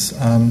governance,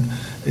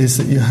 is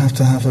that you have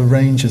to have a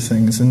range of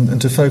things,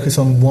 and to focus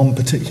on one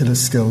particular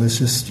skill is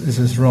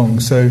just wrong.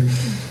 So,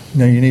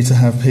 you need to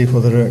have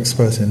people that are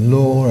expert in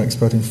law,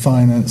 expert in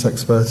finance,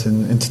 expert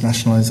in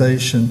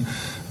internationalisation,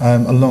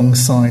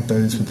 alongside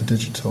those with the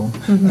digital.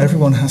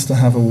 Everyone has to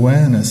have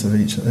awareness of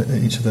each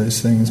of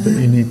those things, but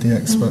you need the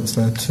experts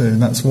there too.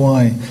 And that's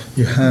why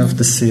you have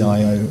the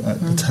CIO at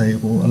the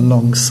table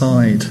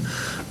alongside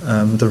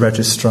the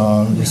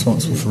registrar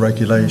responsible for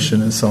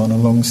regulation and so on,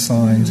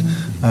 alongside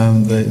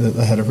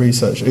the head of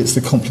research. It's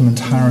the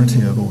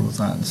complementarity of all of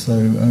that. So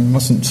we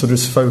mustn't sort of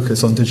just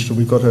focus on digital.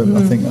 We've got to,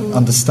 I think,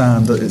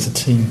 understand that it's a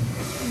team.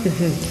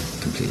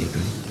 Completely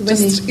agree.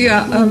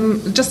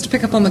 Just to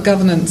pick up on the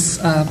governance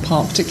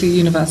part, particularly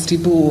university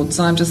boards,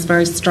 I'm just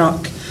very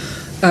struck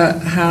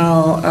at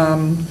how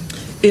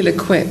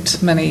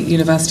ill-equipped many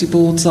university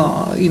boards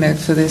are,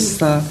 for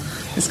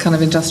this kind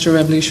of Industrial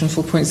Revolution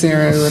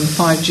 4.0 and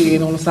 5G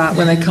and all of that,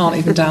 when they can't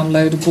even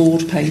download a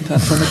board paper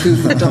from a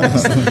Google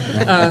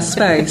Docs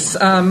space.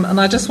 And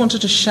I just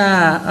wanted to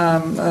share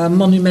a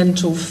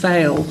monumental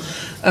fail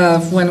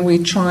of when we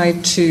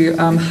tried to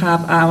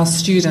have our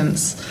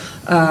students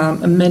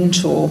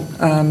mentor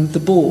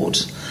the board.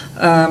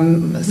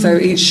 So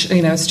each,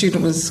 a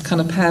student was kind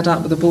of paired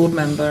up with a board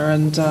member,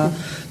 and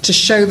to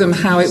show them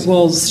how it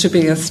was to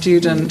be a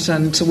student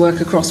and to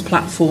work across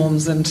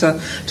platforms and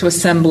to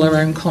assemble our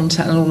own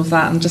content and all of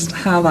that, and just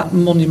how that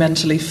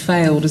monumentally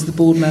failed as the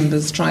board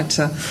members tried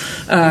to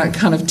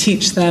kind of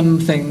teach them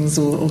things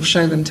or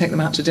show them, take them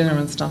out to dinner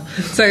and stuff.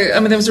 So,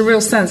 there was a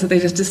real sense that they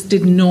just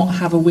did not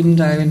have a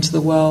window into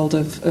the world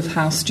of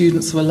how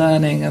students were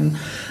learning,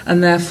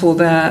 and therefore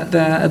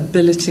their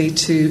ability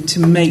to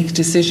make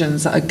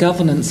decisions at a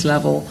governance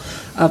level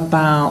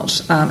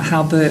about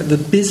how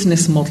the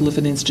business model of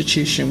an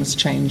institution was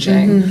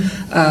changing,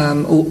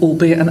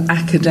 albeit an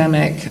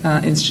academic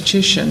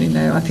institution.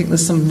 I think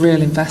there's some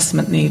real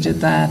investment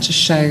needed there to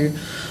show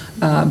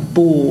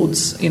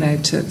boards,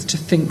 to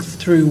think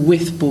through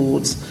with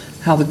boards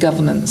how the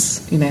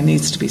governance,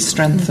 needs to be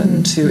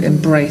strengthened to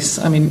embrace.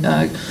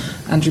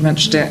 Andrew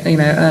mentioned it,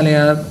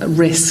 earlier,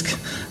 risk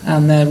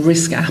and their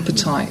risk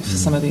appetite for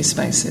some of these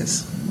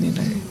spaces.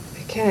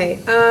 Okay.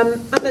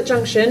 At that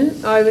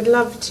junction, I would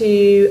love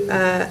to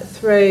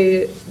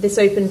throw this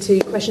open to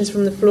questions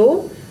from the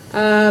floor.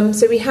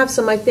 So we have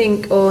some, I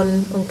think,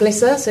 on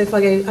Glisser. So if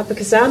I go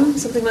Abakasam,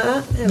 something like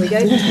that. There we go.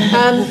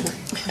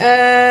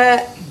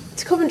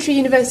 To Coventry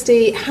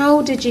University,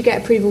 how did you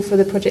get approval for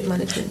the project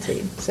management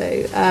team? So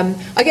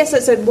I guess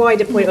that's a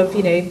wider point of,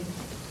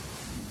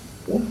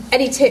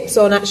 any tips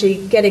on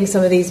actually getting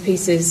some of these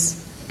pieces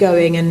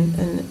going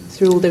and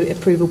through all the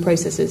approval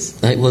processes?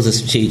 It was a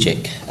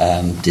strategic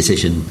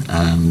decision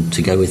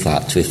to go with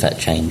that to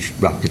effect change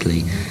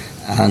rapidly,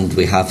 and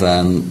we have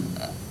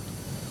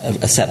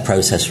a set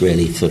process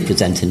really for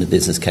presenting the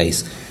business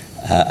case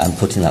and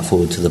putting that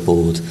forward to the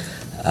board.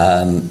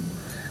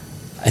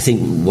 I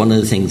think one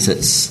of the things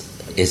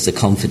is the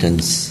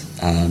confidence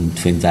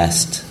to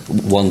invest.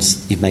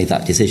 Once you've made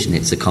that decision,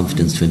 it's the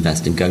confidence to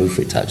invest and go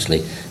for it,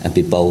 actually, and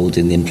be bold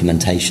in the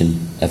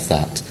implementation of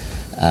that.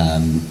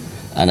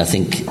 And I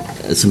think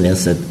somebody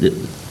else said,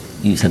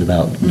 you said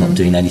about not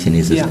doing anything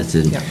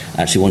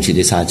actually, once you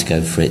decide to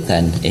go for it,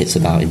 then it's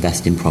about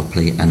investing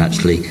properly and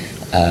actually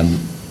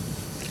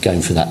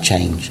going for that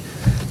change.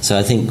 So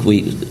I think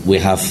we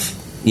have,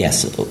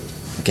 yes,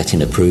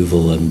 getting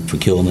approval and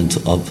procurement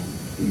of,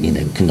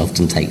 can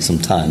often take some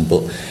time,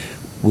 but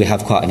we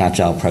have quite an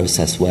agile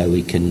process where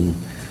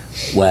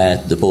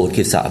the board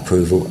gives that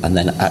approval, and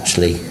then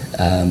actually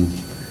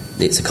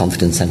it's a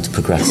confidence then to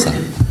progress that.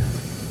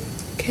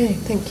 Okay,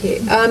 thank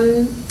you.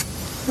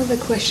 Another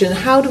question: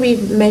 how do we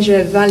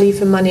measure value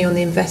for money on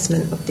the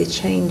investment of the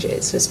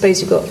changes? So I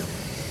suppose you've got,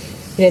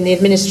 in the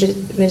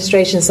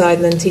administration side,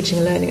 and then teaching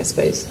and learning. I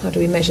suppose, how do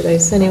we measure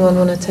those? Does anyone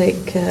want to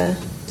take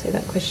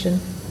that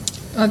question?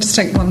 I'll just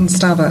take one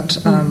stab at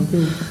it.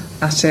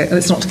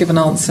 It's not to give an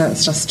answer,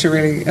 it's just to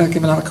really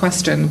give another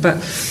question.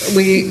 But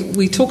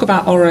we talk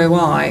about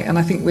ROI, and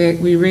I think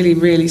we really,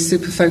 really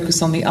super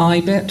focus on the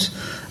I bit.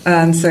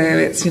 And so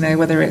it's,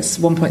 whether it's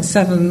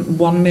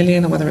 1.71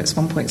 million or whether it's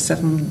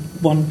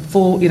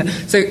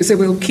 1.714, so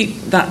we'll keep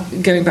that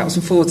going backwards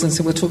and forwards, and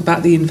so we'll talk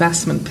about the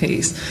investment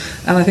piece.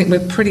 And I think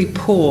we're pretty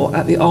poor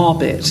at the R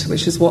bit,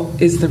 which is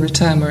what is the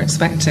return we're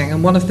expecting.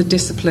 And one of the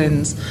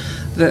disciplines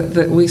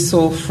that we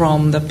saw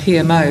from the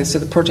PMO, so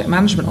the Project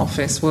Management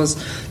Office, was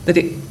that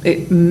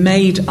it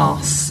made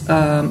us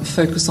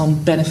focus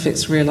on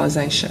benefits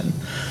realisation.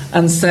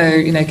 And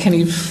so, can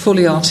you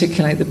fully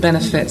articulate the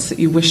benefits that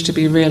you wish to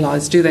be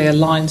realised? Do they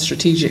align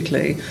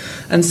strategically?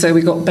 And so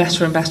we got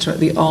better and better at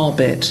the R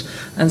bit.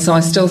 And so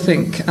I still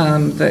think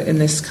that in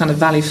this kind of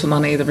value for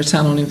money, the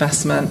return on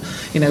investment,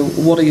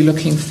 what are you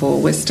looking for?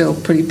 We're still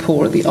pretty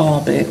poor at the R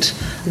bit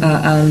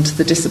and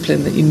the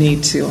discipline that you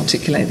need to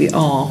articulate the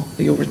R,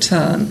 your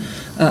return.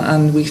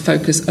 And we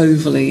focus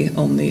overly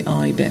on the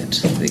I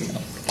bit.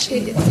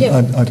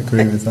 I'd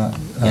agree with that.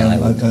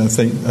 I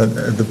think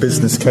the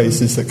business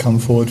cases that come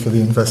forward for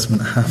the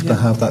investment have to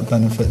have that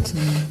benefit.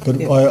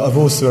 But I've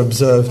also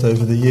observed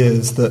over the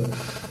years that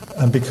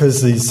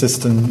because these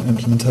system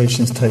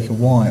implementations take a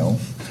while,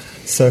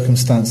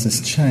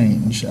 circumstances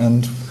change,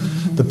 and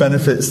the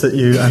benefits that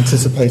you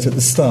anticipate at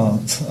the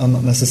start are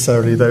not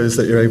necessarily those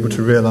that you're able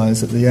to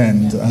realise at the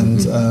end,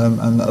 and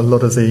a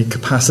lot of the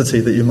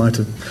capacity that you might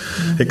have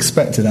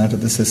expected out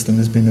of the system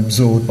has been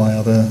absorbed by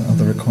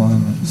other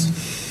requirements.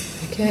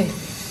 Okay.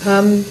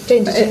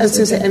 Jane, I was going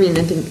to say,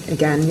 I think,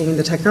 again, being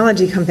the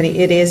technology company,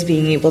 it is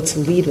being able to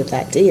lead with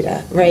that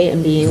data, right,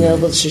 and being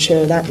able to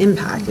show that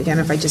impact. Again,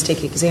 if I just take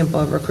an example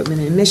of recruitment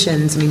and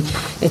admissions,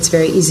 it's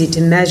very easy to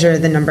measure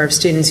the number of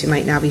students who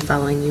might now be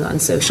following you on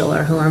social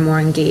or who are more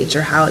engaged,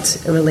 or how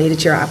it's related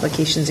to your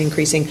applications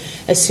increasing,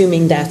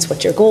 assuming that's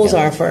what your goals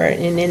are for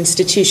an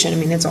institution.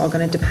 It's all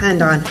going to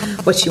depend on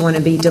what you want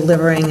to be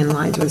delivering in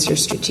line with your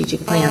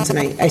strategic plans. And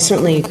I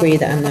certainly agree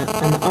that on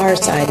the R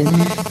side, and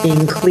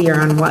being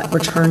clear on what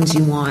returns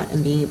you want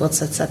and being able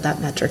to set that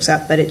metrics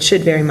up, but it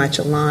should very much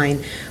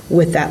align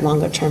with that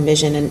longer term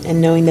vision, and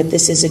knowing that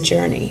this is a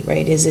journey,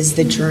 right? Is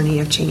the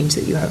journey of change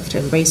that you have to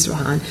embrace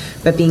upon,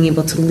 but being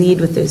able to lead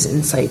with those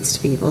insights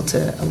to be able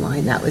to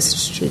align that with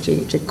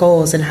strategic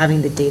goals, and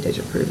having the data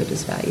to prove it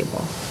is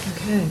valuable.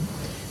 Okay.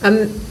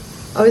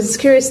 I was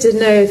curious to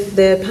know if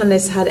the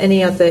panelists had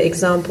any other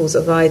examples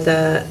of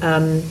either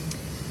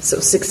sort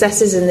of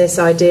successes in this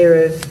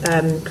idea of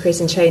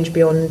creating change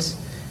beyond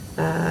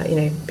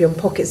beyond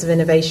pockets of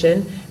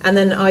innovation, and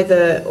then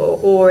either,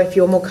 or if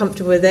you're more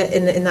comfortable with it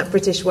in that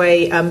British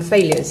way,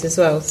 failures as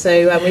well.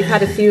 So we've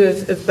had a few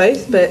of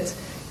both, but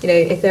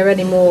if there are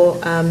any more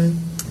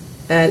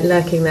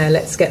lurking there,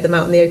 let's get them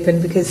out in the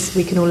open, because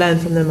we can all learn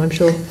from them, I'm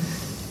sure.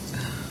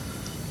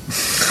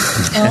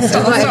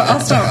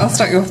 I'll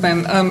start you off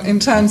then. In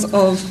terms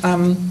of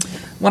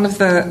one of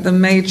the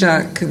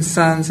major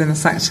concerns in the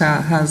sector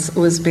has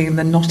always been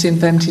the not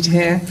invented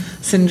here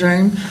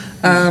syndrome,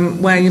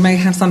 where you may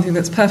have something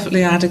that's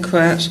perfectly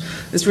adequate,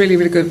 it's really,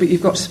 really good, but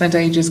you've got to spend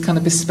ages kind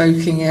of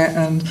bespoking it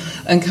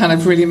and kind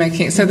of really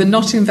making it. So the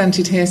not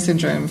invented here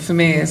syndrome, for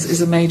me,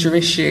 is a major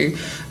issue.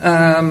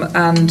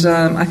 And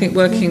I think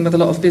working with a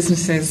lot of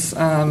businesses,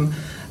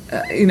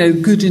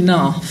 good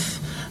enough,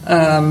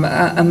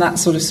 and that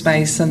sort of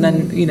space, and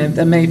then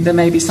there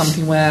may be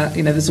something where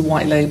there's a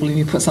white label and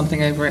you put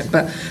something over it,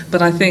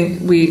 but I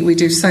think we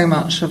do so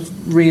much of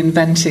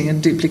reinventing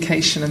and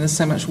duplication, and there's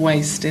so much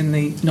waste in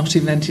the not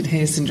invented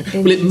here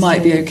syndrome. Well, it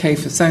might be okay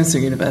for so-and-so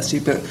university,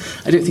 but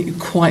I don't think you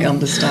quite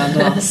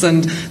understand us,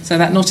 and so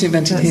that not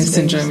invented here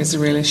syndrome is a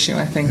real issue,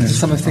 I think, in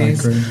some of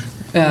these.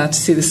 To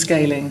see the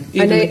scaling.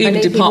 I know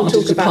people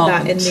talk about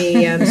that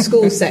in the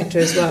school sector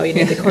as well,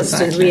 the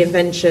constant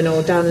reinvention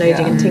or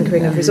downloading and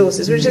tinkering of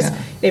resources, which is...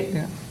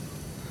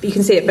 But you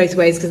can see it both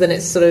ways, because then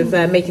it's sort of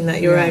making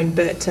that your own.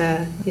 But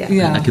I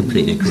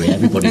completely agree.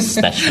 Everybody's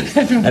special.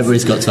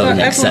 Everybody's got to have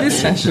an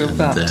exception.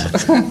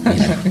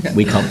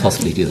 We can't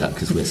possibly do that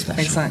because we're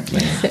special.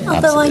 Exactly.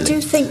 Although I do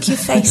think you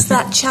face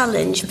that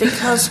challenge,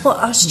 because what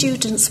our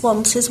students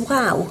want is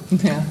wow.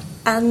 Yeah.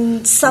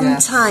 And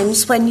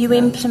sometimes when you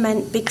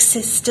implement big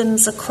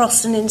systems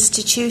across an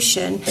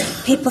institution,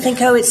 people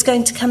think, oh, it's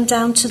going to come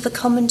down to the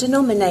common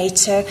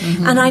denominator.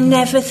 And I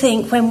never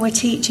think when we're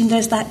teaching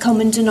there's that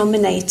common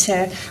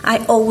denominator.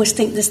 I always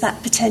think there's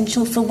that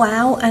potential for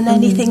wow, and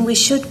anything we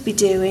should be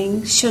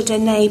doing should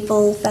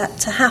enable that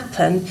to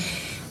happen.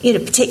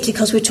 Particularly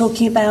because we're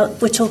talking about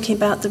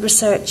the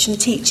research and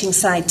teaching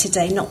side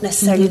today, not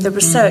necessarily the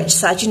research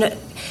side.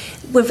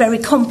 We're very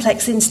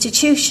complex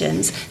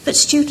institutions, but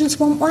students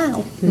want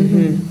wow.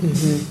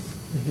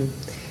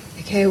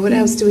 Okay, what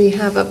else do we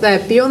have up there?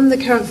 Beyond the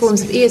current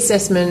forms of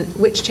e-assessment,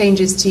 which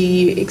changes do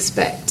you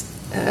expect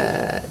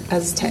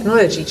as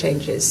technology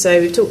changes?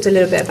 So we've talked a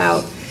little bit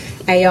about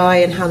AI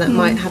and how that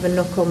might have a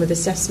knock-on with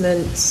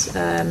assessments.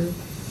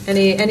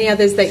 Any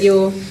others that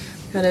you're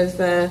kind of...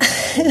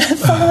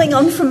 Following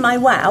on from my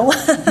wow,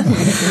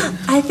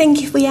 I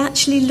think if we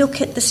actually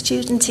look at the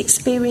student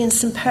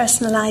experience and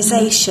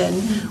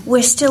personalisation,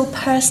 we're still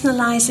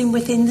personalising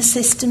within the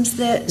systems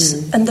that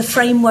and the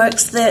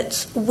frameworks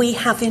that we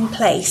have in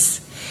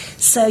place.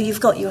 So you've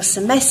got your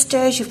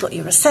semesters, you've got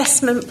your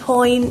assessment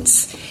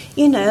points.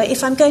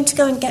 If I'm going to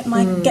go and get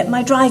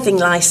my driving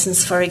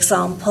licence, for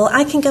example,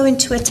 I can go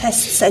into a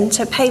test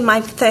centre, pay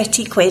my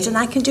 30 quid, and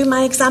I can do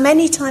my exam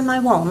anytime I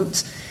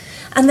want.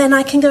 And then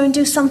I can go and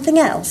do something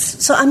else.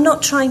 So I'm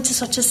not trying to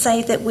sort of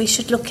say that we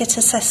should look at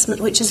assessment,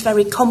 which is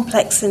very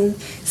complex in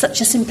such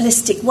a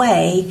simplistic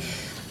way.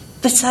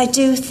 But I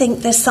do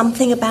think there's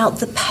something about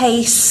the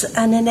pace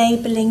and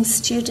enabling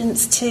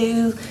students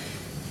to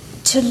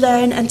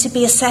learn and to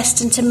be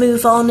assessed and to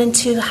move on and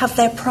to have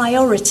their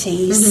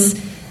priorities,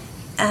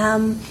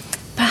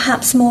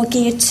 perhaps more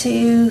geared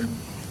to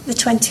the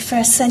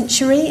 21st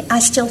century. I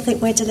still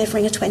think we're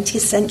delivering a 20th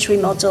century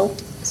model.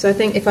 So I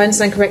think, if I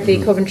understand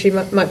correctly, Coventry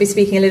might be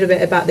speaking a little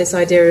bit about this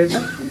idea of,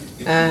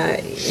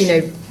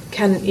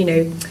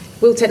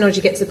 will technology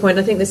get to the point?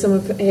 I think there's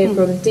someone here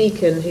from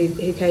Deakin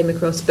who came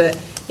across, but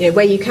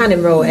where you can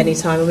enrol at any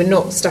time, and we're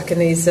not stuck in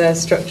these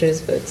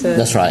structures. But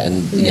that's right,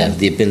 and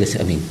the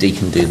ability. I mean,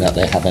 Deakin do that;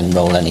 they have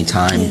enrol any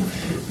time.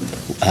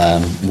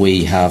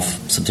 We have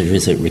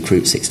subsidiaries that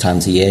recruit 6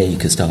 times a year. You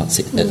can start at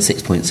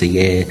 6 points a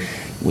year.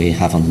 We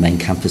have on the main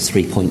campus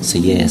 3 points a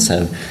year,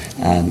 so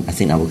I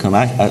think that will come.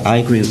 I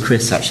agree with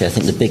Chris, actually. I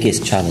think the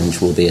biggest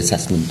challenge will be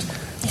assessment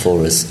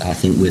for us. I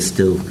think we're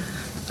still...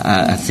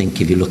 I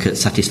think if you look at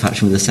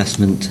satisfaction with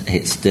assessment,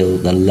 it's still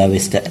the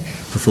lowest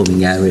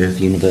performing area of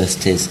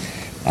universities.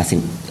 I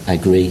think I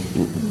agree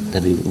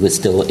that we're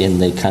still in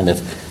the kind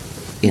of,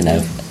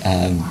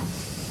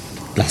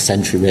 last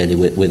century really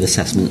with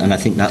assessment, and I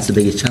think that's the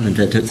biggest challenge.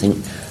 I don't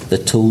think the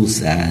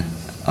tools there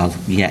are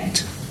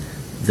yet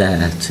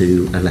there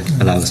to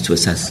allow us to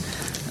assess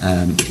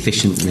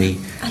efficiently.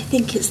 I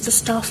think it's the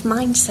staff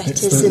mindset,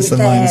 It's the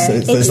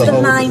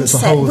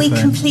mindset. We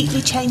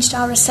completely changed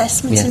our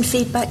assessments and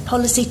feedback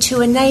policy to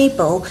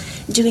enable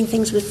doing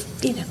things with,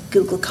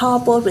 Google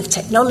Cardboard, with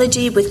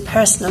technology, with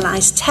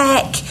personalised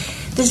tech.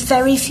 There's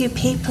very few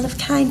people have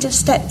kind of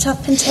stepped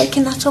up and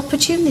taken that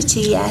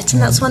opportunity yet,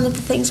 and that's one of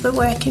the things we're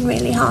working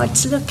really hard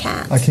to look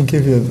at. I can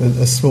give you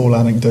a small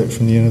anecdote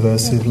from the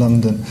University of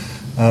London.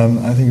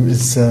 I think it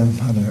was,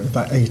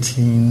 about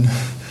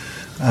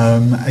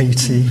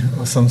 1880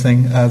 or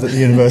something, that the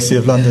University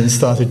of London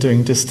started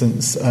doing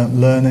distance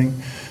learning.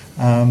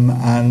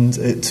 And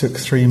it took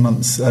 3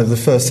 months. The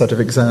first set of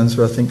exams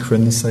were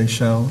in the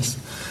Seychelles.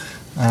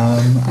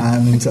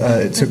 And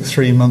it took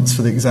 3 months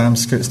for the exam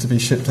scripts to be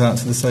shipped out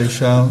to the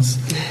Seychelles.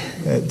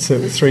 It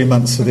took 3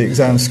 months for the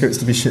exam scripts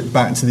to be shipped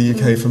back to the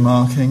UK for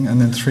marking,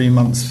 and then 3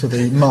 months for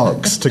the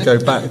marks to go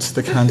back to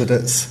the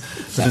candidates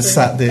that had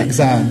sat the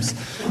exams.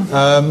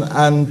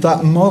 And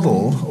that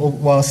model,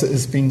 whilst it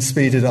has been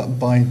speeded up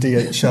by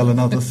DHL and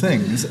other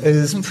things,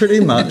 is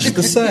pretty much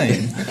the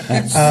same.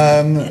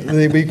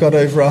 We've got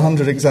over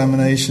 100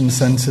 examination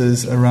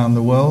centres around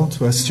the world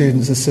where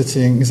students are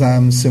sitting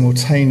exams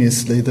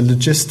simultaneously. The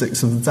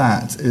logistics of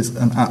that is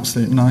an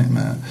absolute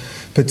nightmare,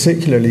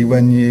 particularly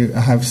when you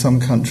have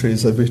some countries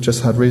that we've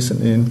just had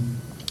recently in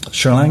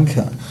Sri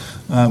Lanka,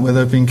 where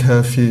there have been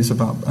curfews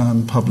about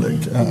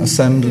public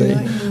assembly,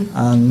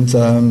 and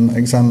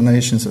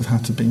examinations have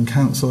had to be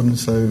cancelled, and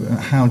so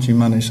how do you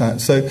manage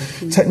that? So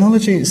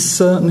technology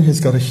certainly has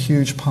got a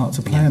huge part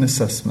to play in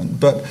assessment,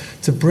 but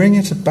to bring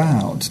it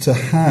about, to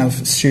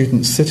have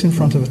students sit in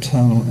front of a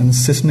terminal and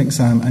sit an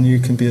exam, and you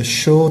can be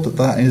assured that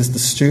that is the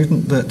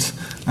student that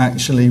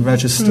actually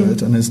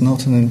registered and is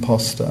not an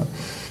imposter,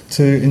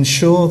 to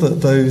ensure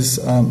that those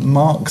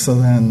marks are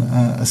then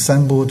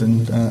assembled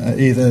and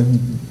either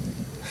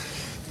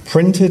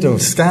printed or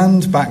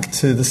scanned back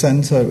to the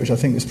centre, which I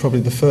think is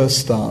probably the first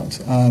start,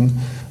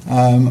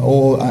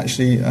 or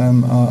actually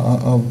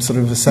are sort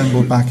of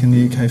assembled back in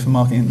the UK for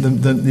marketing.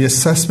 The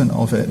assessment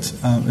of it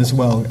as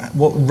well.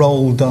 What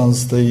role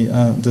does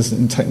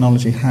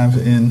technology have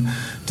in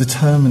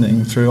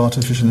determining through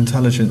artificial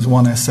intelligence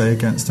one essay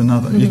against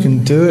another? You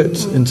can do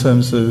it in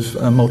terms of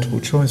multiple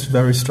choice,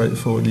 very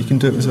straightforward. You can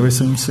do it with very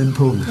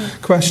simple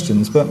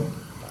questions, but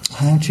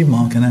how do you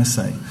mark an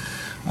essay?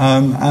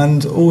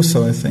 And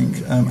also, I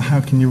think,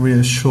 how can you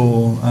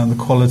reassure the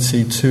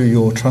quality to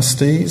your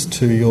trustees,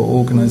 to your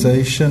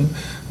organisation,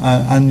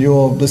 and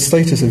the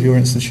status of your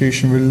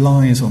institution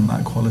relies on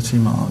that quality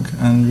mark.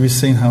 And we've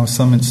seen how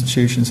some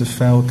institutions have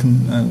failed,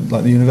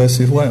 like the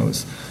University of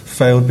Wales,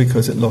 failed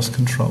because it lost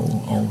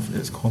control of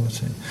its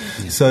quality.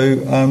 Yeah. So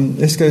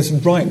this goes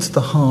right to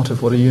the heart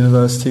of what a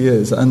university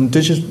is, and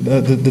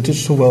the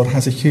digital world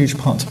has a huge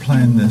part to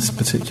play in this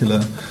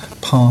particular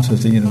part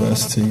of the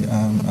university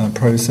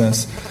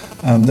process.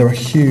 There are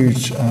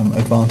huge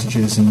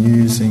advantages in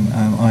using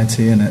IT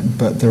in it,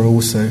 but there are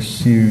also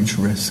huge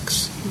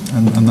risks,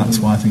 and that's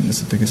why I think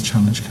it's the biggest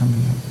challenge coming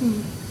up.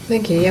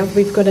 Thank you. Yeah,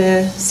 we've got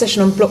a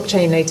session on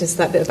blockchain later, so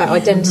that bit about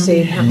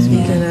identity, perhaps we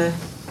can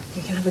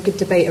have a good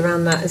debate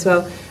around that as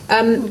well.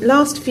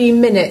 Last few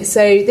minutes,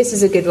 so this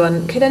is a good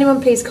one. Could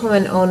anyone please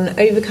comment on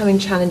overcoming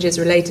challenges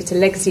related to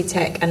legacy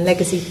tech and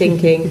legacy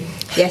thinking?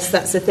 Yes,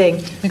 that's the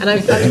thing. And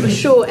I'm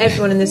sure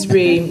everyone in this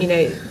room,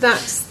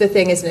 that's the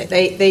thing, isn't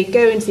it? They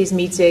go into these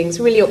meetings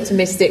really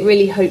optimistic,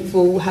 really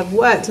hopeful, have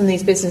worked on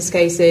these business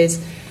cases,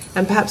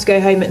 and perhaps go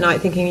home at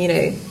night thinking,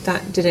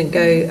 that didn't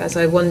go as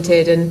I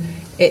wanted. And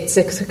it's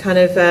a kind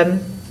of,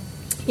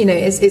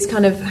 it's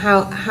kind of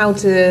how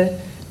to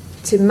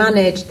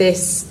manage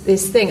this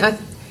thing.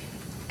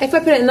 If I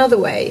put it another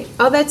way,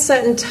 are there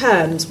certain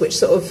terms which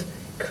sort of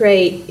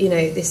create,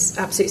 this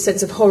absolute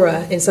sense of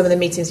horror in some of the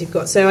meetings you've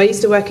got? So I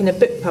used to work in a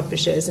book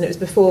publishers, and it was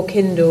before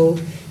Kindle,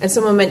 and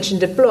someone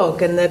mentioned a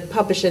blog, and the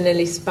publisher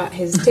nearly spat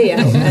his tea out.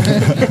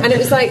 And it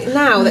was like,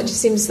 now that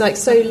just seems like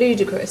so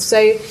ludicrous.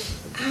 So,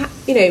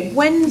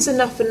 when's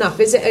enough?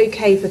 Is it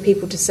okay for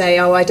people to say,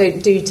 oh, I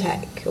don't do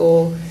tech?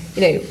 Or,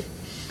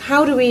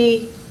 how do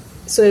we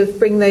sort of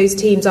bring those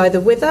teams either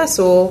with us,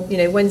 or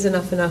when's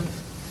enough?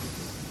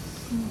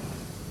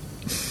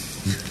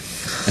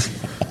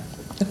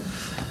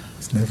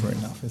 It's never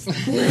enough, is it?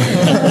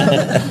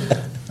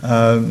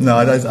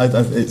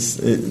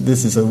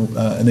 This is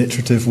an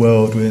iterative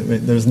world.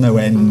 There's no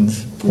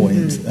end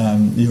point.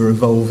 You're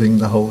evolving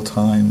the whole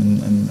time,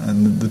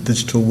 and the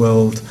digital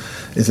world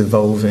is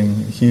evolving.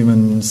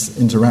 Humans'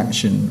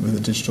 interaction with the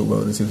digital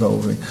world is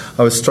evolving.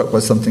 I was struck by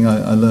something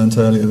I learned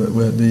earlier,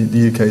 that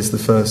the UK is the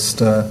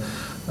first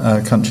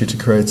country to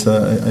create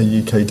a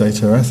UK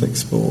data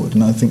ethics board,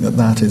 and I think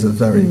that is a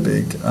very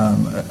big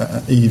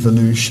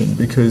evolution,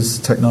 because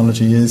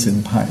technology is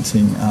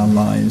impacting our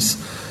lives.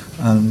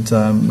 And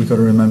we've got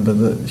to remember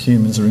that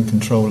humans are in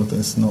control of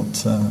this,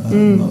 not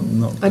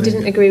I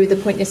didn't agree with the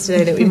point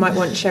yesterday that we might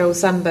want Sheryl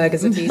Sandberg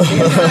as a VC.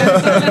 No,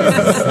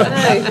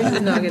 this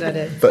is not a good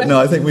idea. But no,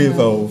 I think we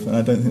evolve, and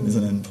I don't think there's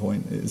an end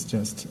point. It's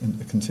just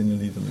a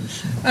continual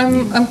evolution.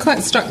 I'm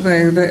quite struck,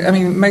 though, that,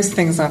 most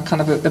things are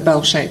kind of the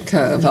bell-shaped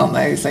curve, aren't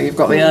they? So you've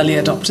got the early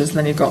adopters, and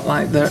then you've got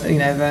like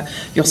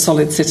your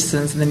solid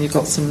citizens, and then you've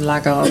got some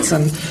laggards,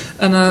 and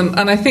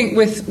I think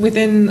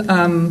within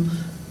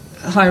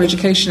higher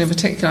education in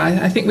particular,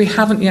 I think we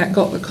haven't yet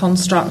got the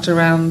construct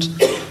around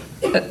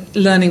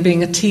learning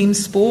being a team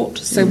sport.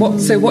 So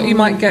what you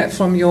might get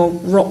from your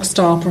rock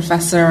star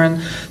professor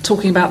and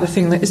talking about the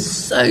thing that is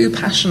so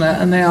passionate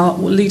and they are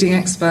leading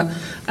expert,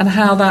 and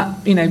how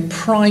that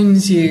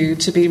primes you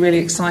to be really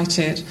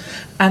excited,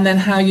 and then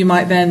how you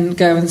might then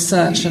go and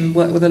search and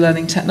work with a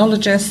learning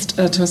technologist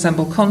to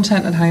assemble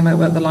content, and how you might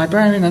work with a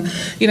librarian, and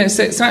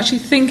so actually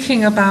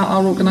thinking about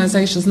our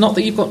organisations, not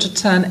that you've got to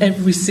turn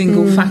every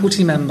single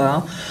faculty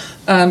member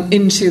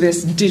into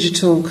this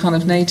digital kind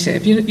of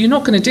native. You're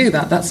not going to do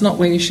that. That's not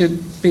where you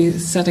should be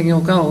setting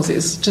your goals.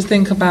 It's to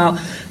think about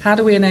how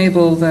do we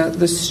enable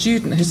the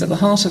student who's at the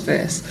heart of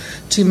this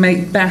to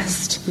make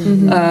best,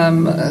 in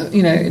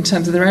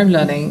terms of their own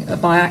learning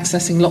by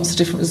accessing lots of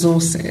different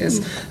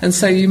resources. And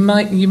so you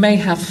may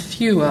have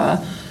fewer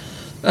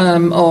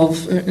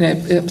of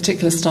a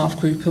particular staff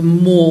group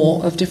and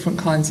more of different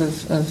kinds of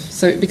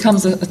so it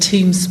becomes a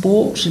team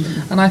sport,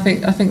 and I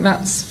think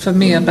that's for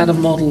me a better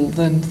model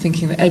than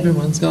thinking that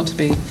everyone's got to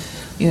be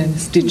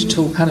this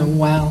digital kind of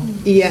wow.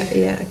 Yeah,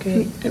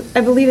 agree. I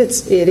believe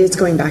it is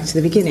going back to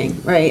the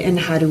beginning, right? And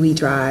how do we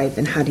drive,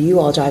 and how do you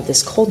all drive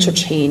this culture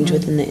change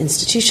within the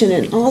institution,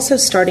 and also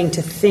starting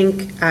to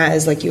think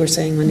as, like you were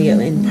saying, Wendy,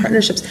 in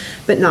partnerships,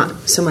 but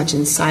not so much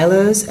in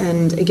silos.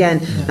 And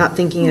again, not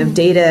thinking of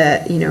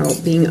data,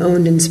 being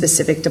owned in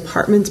specific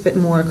departments, but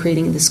more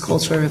creating this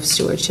culture of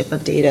stewardship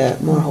of data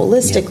more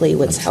holistically,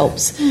 which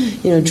helps,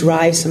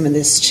 drive some of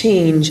this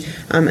change.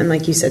 And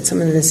like you said,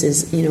 some of this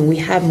is, we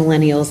have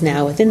millennials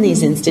now within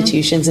these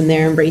institutions, and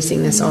they're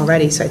embracing this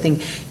already. So I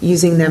think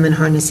using them and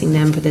harnessing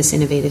them for this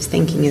innovative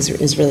thinking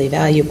is really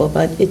valuable,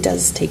 but it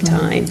does take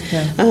time.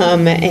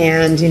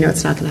 And,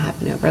 it's not going to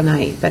happen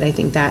overnight. But I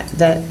think that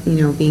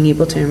being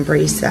able to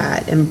embrace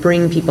that and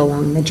bring people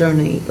along the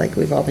journey, like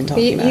we've all been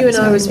talking about. You and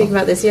I were speaking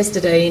about this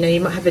yesterday.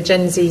 You might have a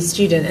Gen Z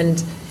student,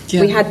 and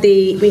we had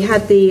the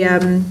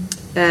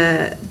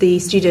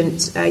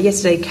student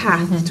yesterday,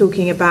 Kath,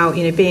 talking about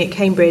being at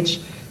Cambridge,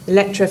 the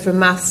lecturer for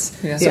maths,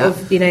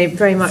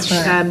 very much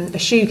a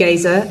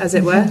shoegazer, as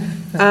it were,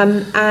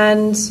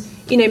 and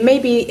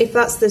maybe if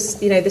that's the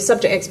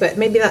subject expert,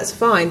 maybe that's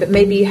fine, but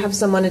maybe you have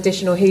someone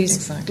additional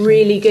who's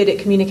really good at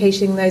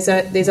communicating those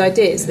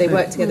ideas. They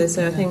work together.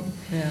 So I think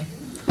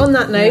on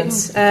that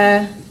note,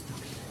 I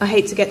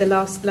hate to get the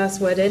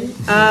last word in.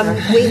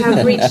 We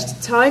have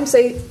reached time,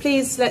 so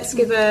please let's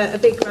give a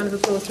big round of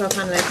applause to our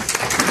panellists.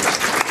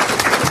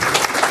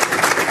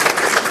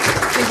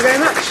 Thank you very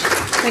much.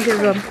 Thank you,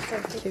 everyone.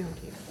 Thank you.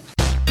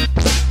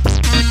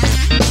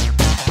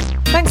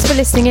 Thanks for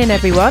listening in,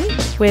 everyone.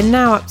 We're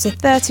now up to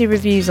 30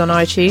 reviews on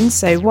iTunes,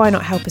 so why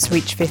not help us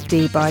reach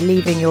 50 by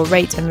leaving your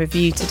rate and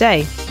review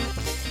today?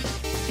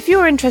 If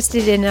you're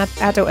interested in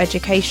adult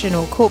education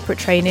or corporate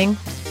training,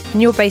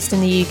 and you're based in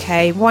the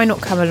UK, why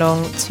not come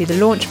along to the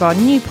launch of our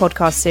new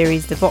podcast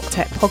series, the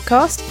VocTech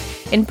Podcast,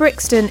 in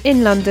Brixton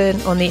in London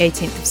on the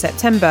 18th of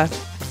September.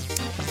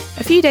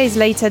 A few days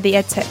later, the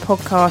EdTech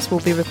Podcast will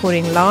be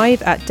recording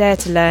live at Dare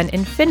to Learn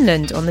in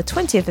Finland on the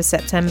 20th of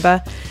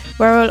September,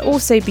 where I'll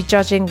also be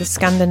judging the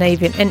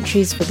Scandinavian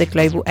entries for the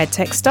Global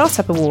EdTech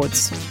Startup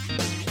Awards.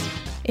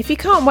 If you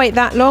can't wait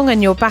that long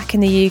and you're back in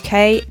the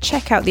UK,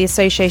 check out the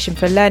Association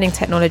for Learning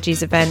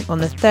Technologies event on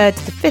the 3rd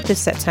to the 5th of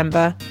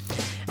September.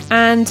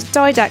 And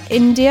Didac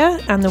India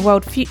and the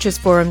World Futures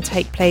Forum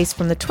take place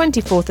from the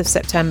 24th of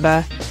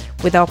September,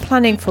 with our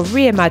planning for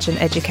Reimagine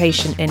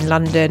Education in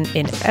London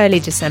in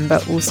early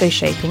December also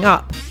shaping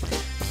up.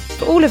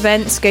 For all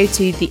events, go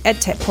to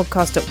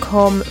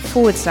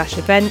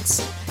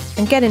theedtechpodcast.com/events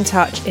and get in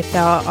touch if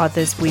there are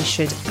others we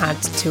should add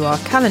to our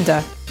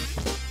calendar.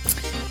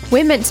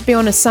 We're meant to be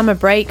on a summer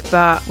break,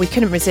 but we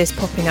couldn't resist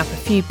popping up a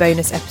few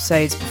bonus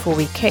episodes before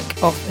we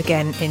kick off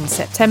again in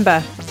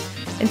September.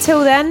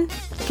 Until then,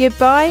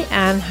 goodbye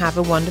and have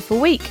a wonderful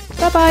week.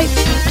 Bye-bye.